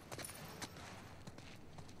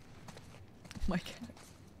 My cat.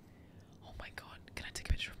 Oh my god. Can I take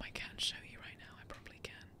a picture of my cat and show you right now? I probably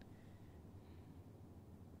can.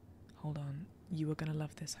 Hold on. You are gonna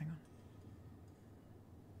love this. Hang on.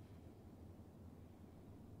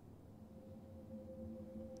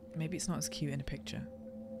 Maybe it's not as cute in a picture.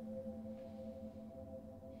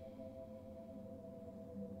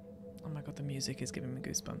 Oh my god, the music is giving me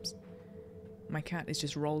goosebumps. My cat is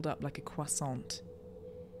just rolled up like a croissant.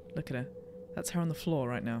 Look at her. That's her on the floor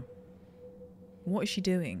right now. What is she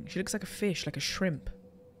doing? She looks like a fish, like a shrimp.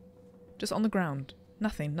 Just on the ground.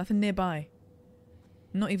 Nothing. Nothing nearby.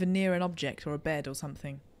 Not even near an object or a bed or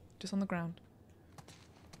something. Just on the ground.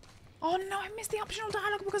 Oh no, I missed the optional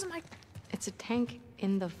dialogue because of my... It's a tank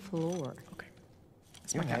in the floor. Okay.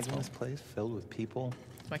 It's Can my you cat's imagine fault. this place filled with people?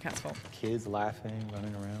 It's my cat's fault. Kids laughing,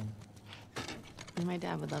 running around. My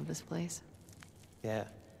dad would love this place. Yeah.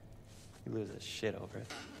 He loses his shit over it.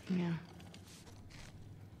 Yeah.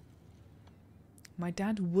 My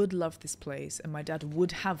dad would love this place and my dad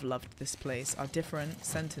would have loved this place are different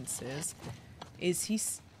sentences. Is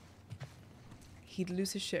he'd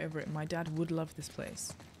lose his shit over it. My dad would love this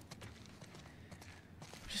place.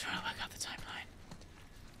 I'm just trying to work out the timeline.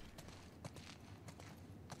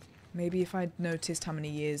 Maybe if I'd noticed how many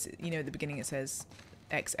years, you know, at the beginning it says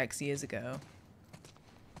XX years ago.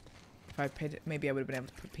 If I paid it, maybe I would have been able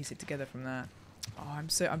to piece it together from that. Oh, I'm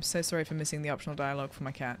so sorry for missing the optional dialogue for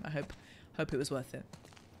my cat. I hope it was worth it.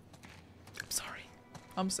 I'm sorry.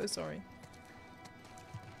 I'm so sorry.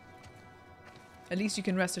 At least you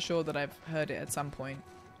can rest assured that I've heard it at some point.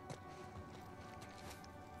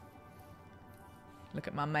 Look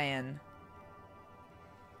at my man.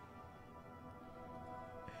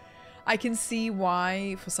 I can see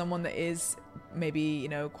why for someone that is maybe, you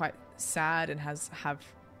know, quite sad and has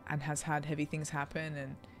had heavy things happen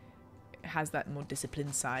and has that more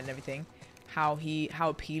disciplined side and everything, how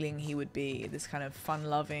appealing he would be. This kind of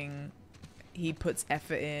fun-loving, he puts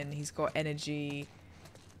effort in, he's got energy.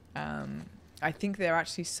 I think they're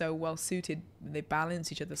actually so well suited. They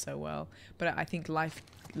balance each other so well. But I think life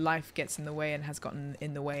gets in the way and has gotten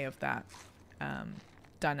in the way of that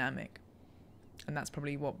dynamic. And that's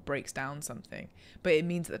probably what breaks down something. But it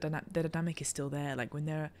means that the dynamic is still there. Like when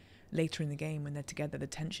they're later in the game, when they're together, the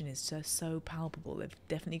tension is just so palpable. They've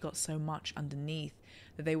definitely got so much underneath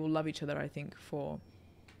that they will love each other, I think, for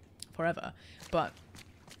forever. But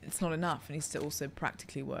it's not enough. It needs to also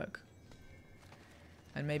practically work.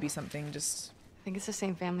 And maybe something just... I think it's the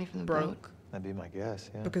same family from the broke. boat. That'd be my guess,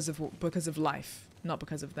 yeah. Because of life, not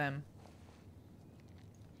because of them.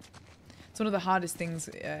 It's one of the hardest things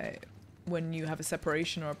when you have a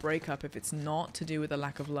separation or a breakup, if it's not to do with a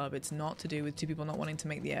lack of love, it's not to do with two people not wanting to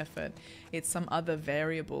make the effort, it's some other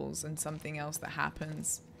variables and something else that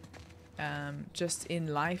happens just in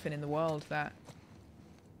life and in the world that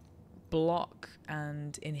block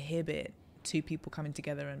and inhibit two people coming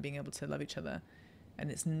together and being able to love each other. And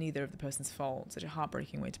it's neither of the person's fault. Such a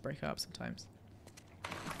heartbreaking way to break up sometimes.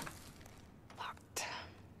 Locked.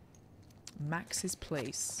 Max's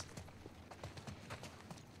place.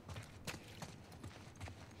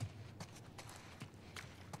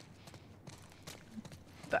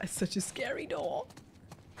 That is such a scary door.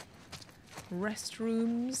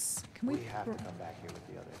 Restrooms. Can we have to come back here with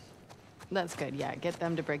the others. That's good, yeah. Get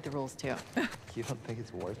them to break the rules, too. You don't think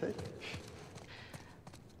it's worth it?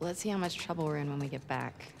 Let's see how much trouble we're in when we get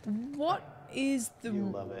back. What is the... You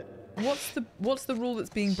love it. What's the rule that's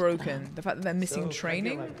being broken? The fact that they're missing So,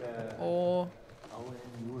 training? I feel like, Or... Owen,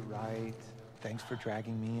 you were right. Thanks for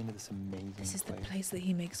dragging me into this amazing This is the place. place that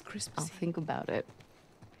he makes Christmas. I'll think about it.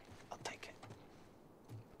 I'll take it.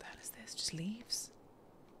 What the hell is this? Just leaves?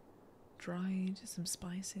 Dried, some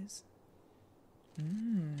spices.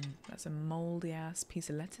 That's a moldy ass piece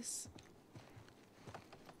of lettuce.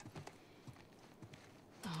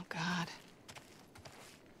 Oh, God.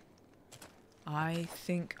 I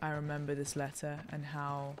think I remember this letter and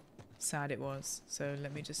how sad it was. So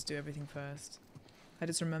let me just do everything first. I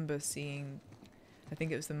just remember seeing, I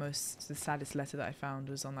think it was the saddest letter that I found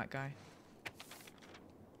was on that guy.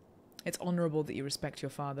 It's honourable that you respect your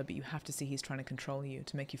father, but you have to see he's trying to control you,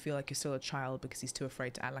 to make you feel like you're still a child because he's too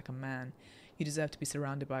afraid to act like a man. You deserve to be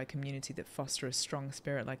surrounded by a community that foster a strong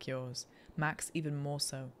spirit like yours. Max, even more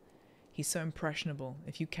so. He's so impressionable.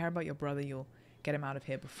 If you care about your brother, you'll get him out of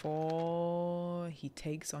here before he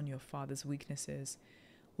takes on your father's weaknesses.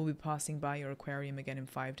 We'll be passing by your aquarium again in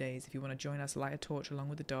 5 days. If you want to join us, light a torch along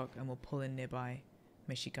with the dog and we'll pull in nearby.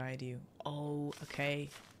 May she guide you. Oh, okay.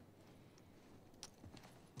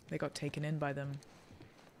 They got taken in by them.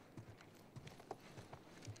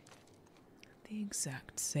 The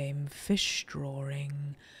exact same fish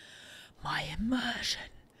drawing. My immersion.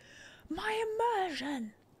 My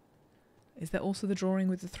immersion. Is there also the drawing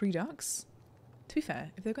with the 3 ducks? To be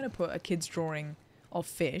fair, if they're going to put a kid's drawing of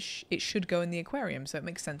fish, it should go in the aquarium, so it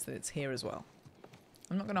makes sense that it's here as well.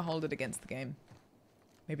 I'm not going to hold it against the game.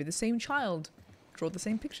 Maybe the same child draw the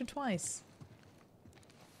same picture twice.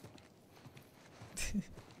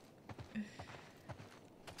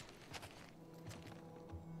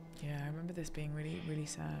 Yeah, I remember this being really, really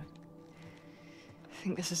sad. I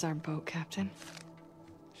think this is our boat, Captain.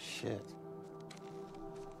 Shit.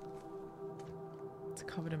 It's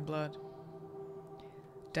covered in blood.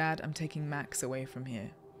 Dad, I'm taking Max away from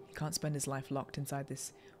here. He can't spend his life locked inside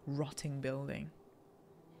this rotting building.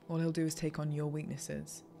 All he'll do is take on your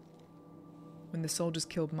weaknesses. When the soldiers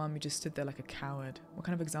killed Mum, you just stood there like a coward. What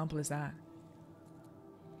kind of example is that?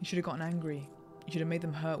 You should have gotten angry. You should have made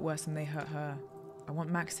them hurt worse than they hurt her. I want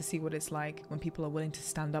Max to see what it's like when people are willing to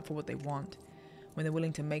stand up for what they want, when they're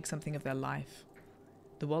willing to make something of their life.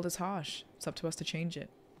 The world is harsh. It's up to us to change it.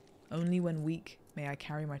 Only when weak may I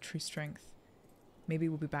carry my true strength. Maybe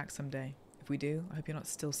we'll be back someday. If we do, I hope you're not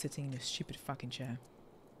still sitting in your stupid fucking chair.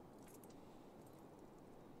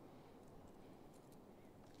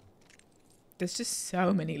 There's just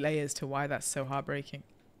so many layers to why that's so heartbreaking.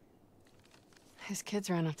 His kids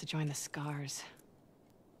are enough to join the Scars.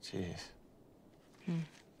 Jeez.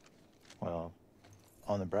 Well,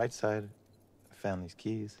 on the bright side, I found these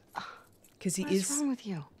keys. Because he What's wrong with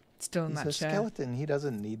you? still in He's that a chair. skeleton. He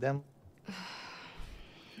doesn't need them.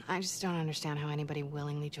 I just don't understand how anybody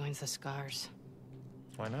willingly joins the Scars.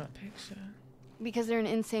 Why not? Picture. Because they're an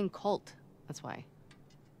insane cult. That's why.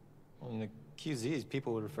 Well, in the QZs,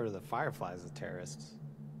 people would refer to the Fireflies as terrorists.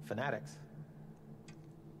 Fanatics.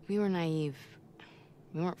 We were naive.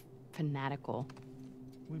 We weren't fanatical.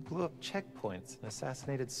 We blew up checkpoints and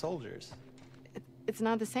assassinated soldiers. It's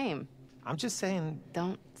not the same. I'm just saying...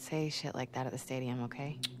 Don't say shit like that at the stadium,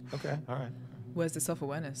 okay? Okay, alright. Where's the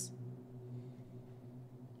self-awareness?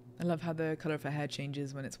 I love how the colour of her hair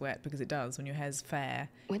changes when it's wet, because it does. When your hair's fair,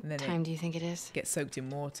 What and then time do you think it is? Gets soaked in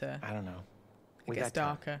water. I don't know. It gets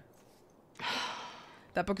darker.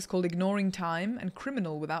 That book is called Ignoring Time and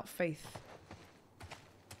Criminal Without Faith.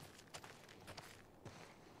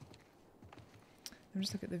 Let me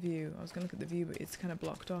just look at the view. I was going to look at the view, but it's kind of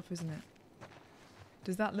blocked off, isn't it?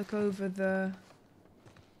 Does that look over the...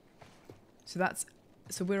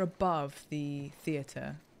 So we're above the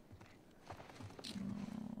theatre.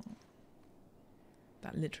 Oh.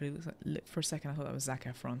 That literally looks like... For a second, I thought that was Zac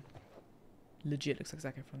Efron. Legit looks like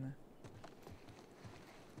Zac Efron there.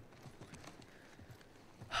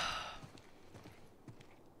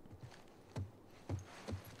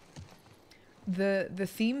 The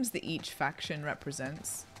themes that each faction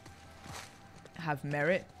represents have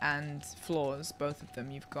merit and flaws, both of them.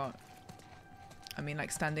 You've got, I mean,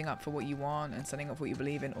 like standing up for what you want and standing up for what you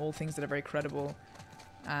believe in, all things that are very credible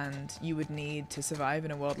and you would need to survive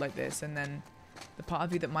in a world like this. And then the part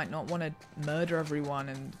of you that might not want to murder everyone,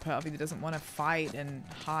 and the part of you that doesn't want to fight and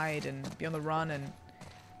hide and be on the run and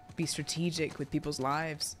be strategic with people's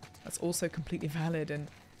lives, that's also completely valid. And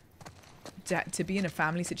to be in a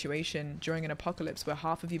family situation during an apocalypse where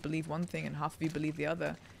half of you believe one thing and half of you believe the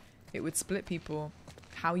other, it would split people.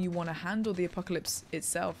 How you want to handle the apocalypse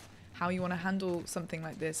itself, how you want to handle something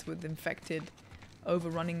like this with infected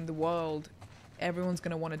overrunning the world, everyone's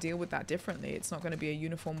going to want to deal with that differently. It's not going to be a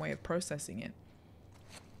uniform way of processing it.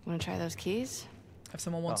 Want to try those keys? If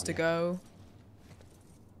someone wants to go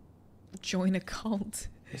join a cult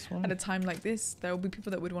at a time like this, there will be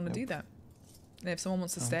people that would want to do that. And if someone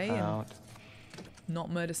wants to stay and not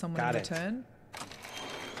murder someone in return,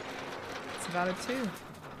 it's valid too.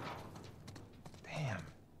 Damn.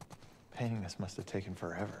 Painting this must have taken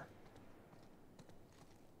forever.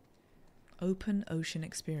 Open ocean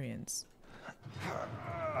experience.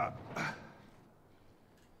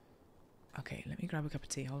 Okay, let me grab a cup of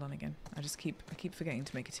tea. Hold on again. I keep forgetting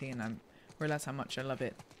to make a tea, and I realize how much I love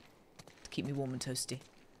it to keep me warm and toasty.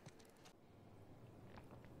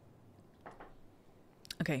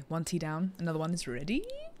 Okay, one tea down. Another one is ready.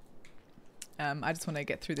 I just want to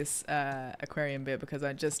get through this aquarium bit because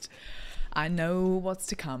I know what's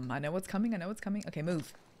to come. I know what's coming. I know what's coming. Okay,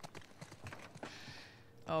 move.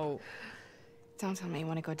 Oh. Don't tell me you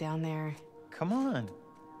want to go down there. Come on.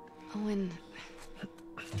 Owen.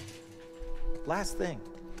 Last thing.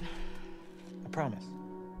 I promise.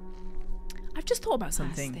 I've just thought about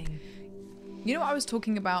something. You know what I was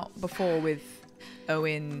talking about before with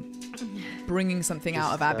Owen bringing something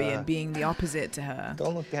out of Abby and being the opposite to her?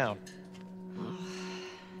 Don't look down.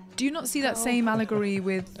 Do you not see that same allegory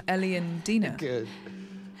with Ellie and Dina? Good.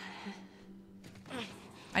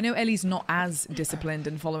 I know Ellie's not as disciplined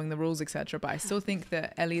and following the rules, etc., but I still think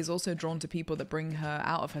that Ellie is also drawn to people that bring her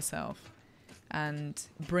out of herself and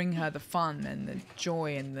bring her the fun and the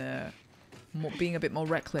joy and the being a bit more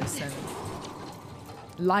reckless and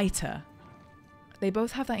lighter. They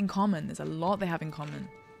both have that in common. There's a lot they have in common.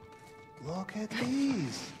 Look at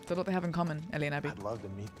these. There's a lot they have in common, Ellie and Abby. I'd love to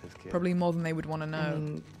meet this kid. Probably more than they would want to know I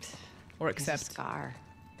mean, or he's accept. a scar.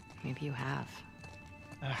 Maybe you have.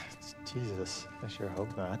 Jesus, I sure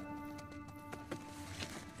hope not.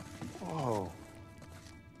 Whoa.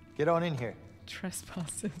 Get on in here.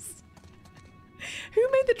 Trespassers.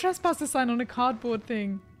 Who made the trespasser sign on a cardboard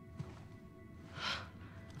thing?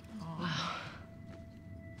 Wow.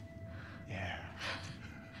 Yeah.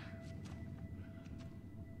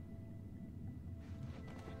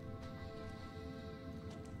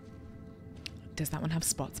 Does that one have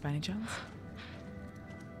spots by any chance?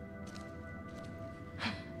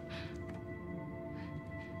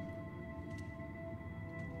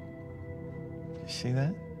 You see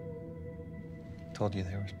that? Told you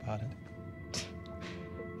they were spotted.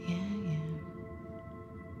 Yeah.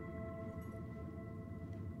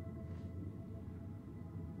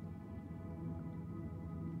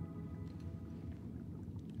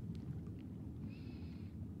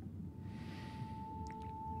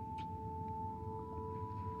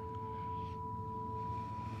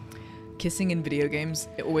 Kissing in video games,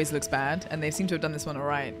 it always looks bad, and they seem to have done this one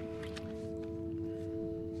alright.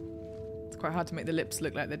 It's quite hard to make the lips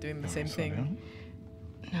look like they're doing the same thing.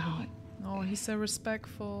 No. Oh, he's so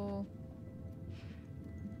respectful.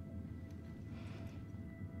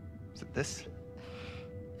 Is it this?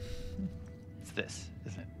 It's this,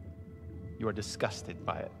 isn't it? You are disgusted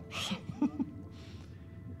by it.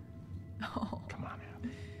 Oh. Come on, Ab.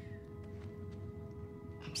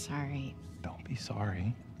 I'm sorry. Don't be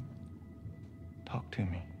sorry. Talk to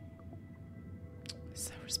me.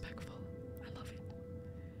 So respectful. I love it.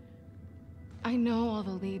 I know all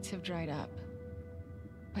the leads have dried up.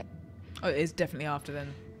 But Oh, it is definitely after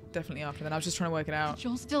then. Definitely after then. I was just trying to work it out.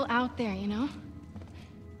 Joel's still out there, you know?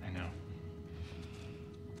 I know.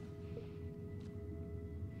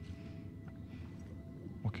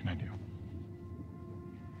 What can I do?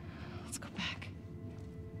 Let's go back.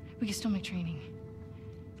 We can still make training.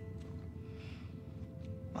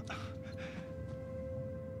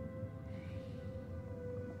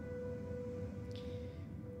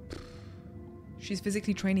 She's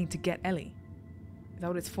physically training to get Ellie. Is that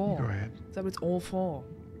what it's for? Go ahead. Is that what it's all for?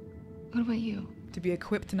 What about you? To be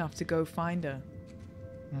equipped enough to go find her.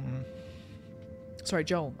 Mm-mm. Sorry,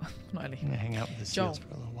 Joel. Not Ellie. I'm gonna hang out with the Joel. seals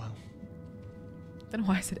for a little while. I don't know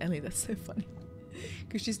why I said Ellie. That's so funny.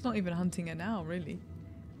 Because she's not even hunting her now, really.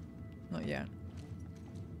 Not yet.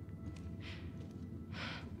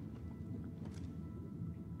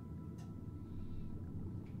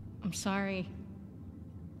 I'm sorry.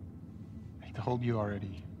 I told you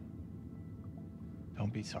already.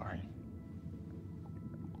 Don't be sorry.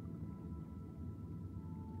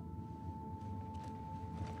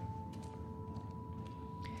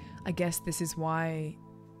 I guess this is why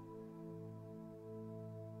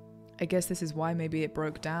maybe it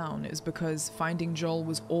broke down. It was because finding Joel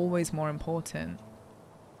was always more important.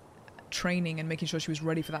 Training and making sure she was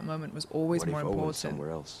ready for that moment was always more important. Owen's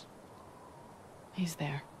somewhere else? He's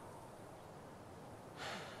there.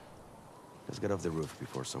 Let's get off the roof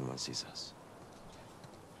before someone sees us.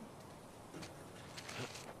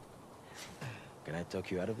 Can I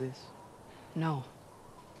talk you out of this? No.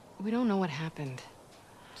 We don't know what happened.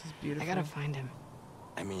 This is beautiful. I gotta find him.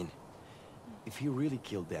 I mean, if he really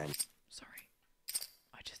killed Danny... Sorry.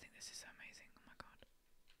 I just think this is amazing. Oh my god.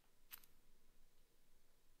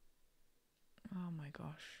 Oh my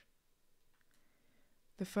gosh.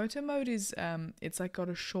 The photo mode is, it's like got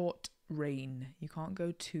a short rain. You can't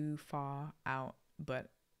go too far out, but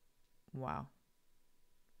wow.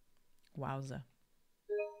 Wowza.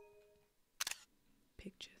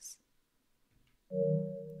 pictures.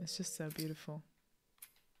 It's just so beautiful.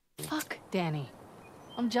 Fuck, Danny.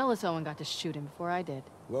 I'm jealous Owen got to shoot him before I did.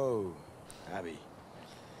 Whoa, Abby.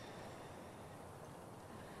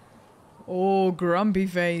 Oh, grumpy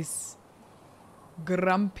face.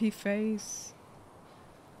 Grumpy face.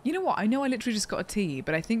 You know what? I know I literally just got a tea,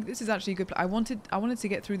 but I think this is actually a good. I wanted to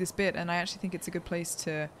get through this bit, and I actually think it's a good place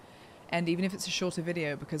to end, even if it's a shorter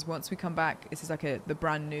video, because once we come back, this is like the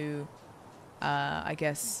brand new, I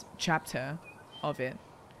guess, chapter of it.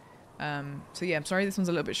 So yeah, I'm sorry this one's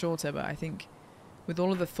a little bit shorter, but I think with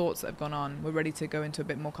all of the thoughts that have gone on, we're ready to go into a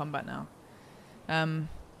bit more combat now.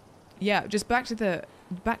 Yeah, just back to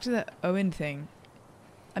the Owen thing.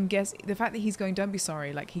 I'm guessing the fact that he's going, don't be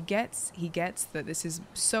sorry. Like he gets that this is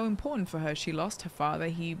so important for her. She lost her father.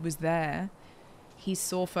 He was there. He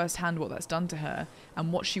saw firsthand what that's done to her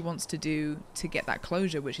and what she wants to do to get that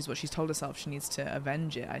closure, which is what she's told herself she needs to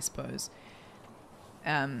avenge it, I suppose.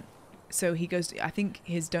 So he goes, I think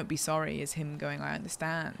his don't be sorry is him going, I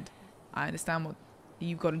understand what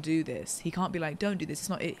you've got to do this. He can't be like, don't do this. It's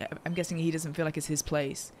not, I'm guessing he doesn't feel like it's his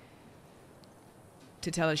place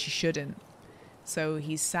to tell her she shouldn't. So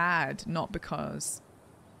he's sad, not because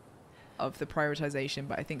of the prioritization,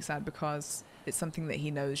 but I think sad because it's something that he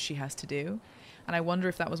knows she has to do. And I wonder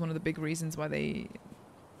if that was one of the big reasons why they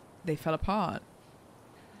fell apart,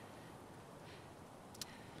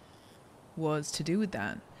 was to do with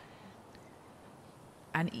that.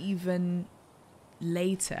 And even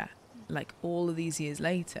later, like all of these years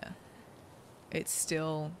later, it's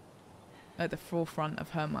still at the forefront of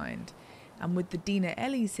her mind. And with the Dina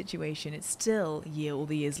Ellie situation, it's still all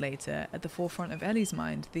the years later at the forefront of Ellie's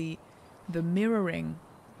mind. The mirroring.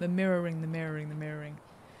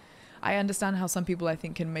 I understand how some people, I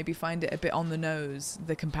think, can maybe find it a bit on the nose,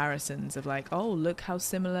 the comparisons of like, oh, look how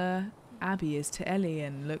similar Abby is to Ellie,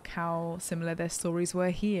 and look how similar their stories were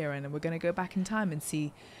here, and we're going to go back in time and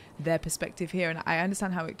see their perspective here. And I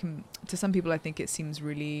understand how it can, to some people, I think it seems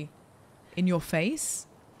really in your face,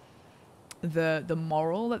 the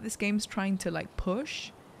moral that this game's trying to like push.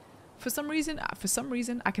 For some reason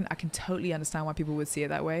I can totally understand why people would see it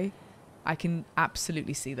that way. I can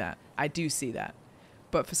absolutely see that. I do see that.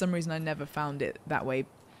 But for some reason I never found it that way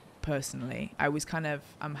personally. I was kind of,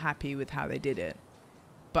 I'm happy with how they did it.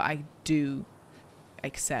 But I do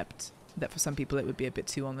accept that for some people it would be a bit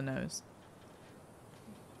too on the nose.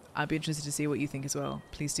 I'd be interested to see what you think as well.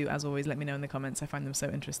 Please do, as always, let me know in the comments. I find them so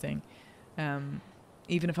interesting.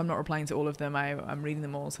 Even if I'm not replying to all of them, I'm reading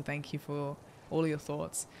them all, so thank you for all of your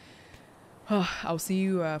thoughts. I'll see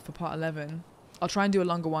you for part 11. I'll try and do a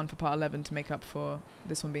longer one for part 11 to make up for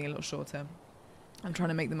this one being a little shorter. I'm trying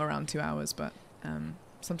to make them around 2 hours, but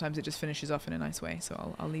sometimes it just finishes off in a nice way,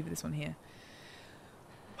 so I'll leave this one here.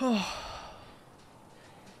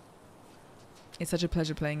 It's such a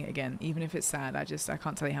pleasure playing it again. Even if it's sad, I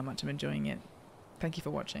can't tell you how much I'm enjoying it. Thank you for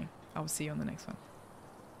watching. I will see you on the next one.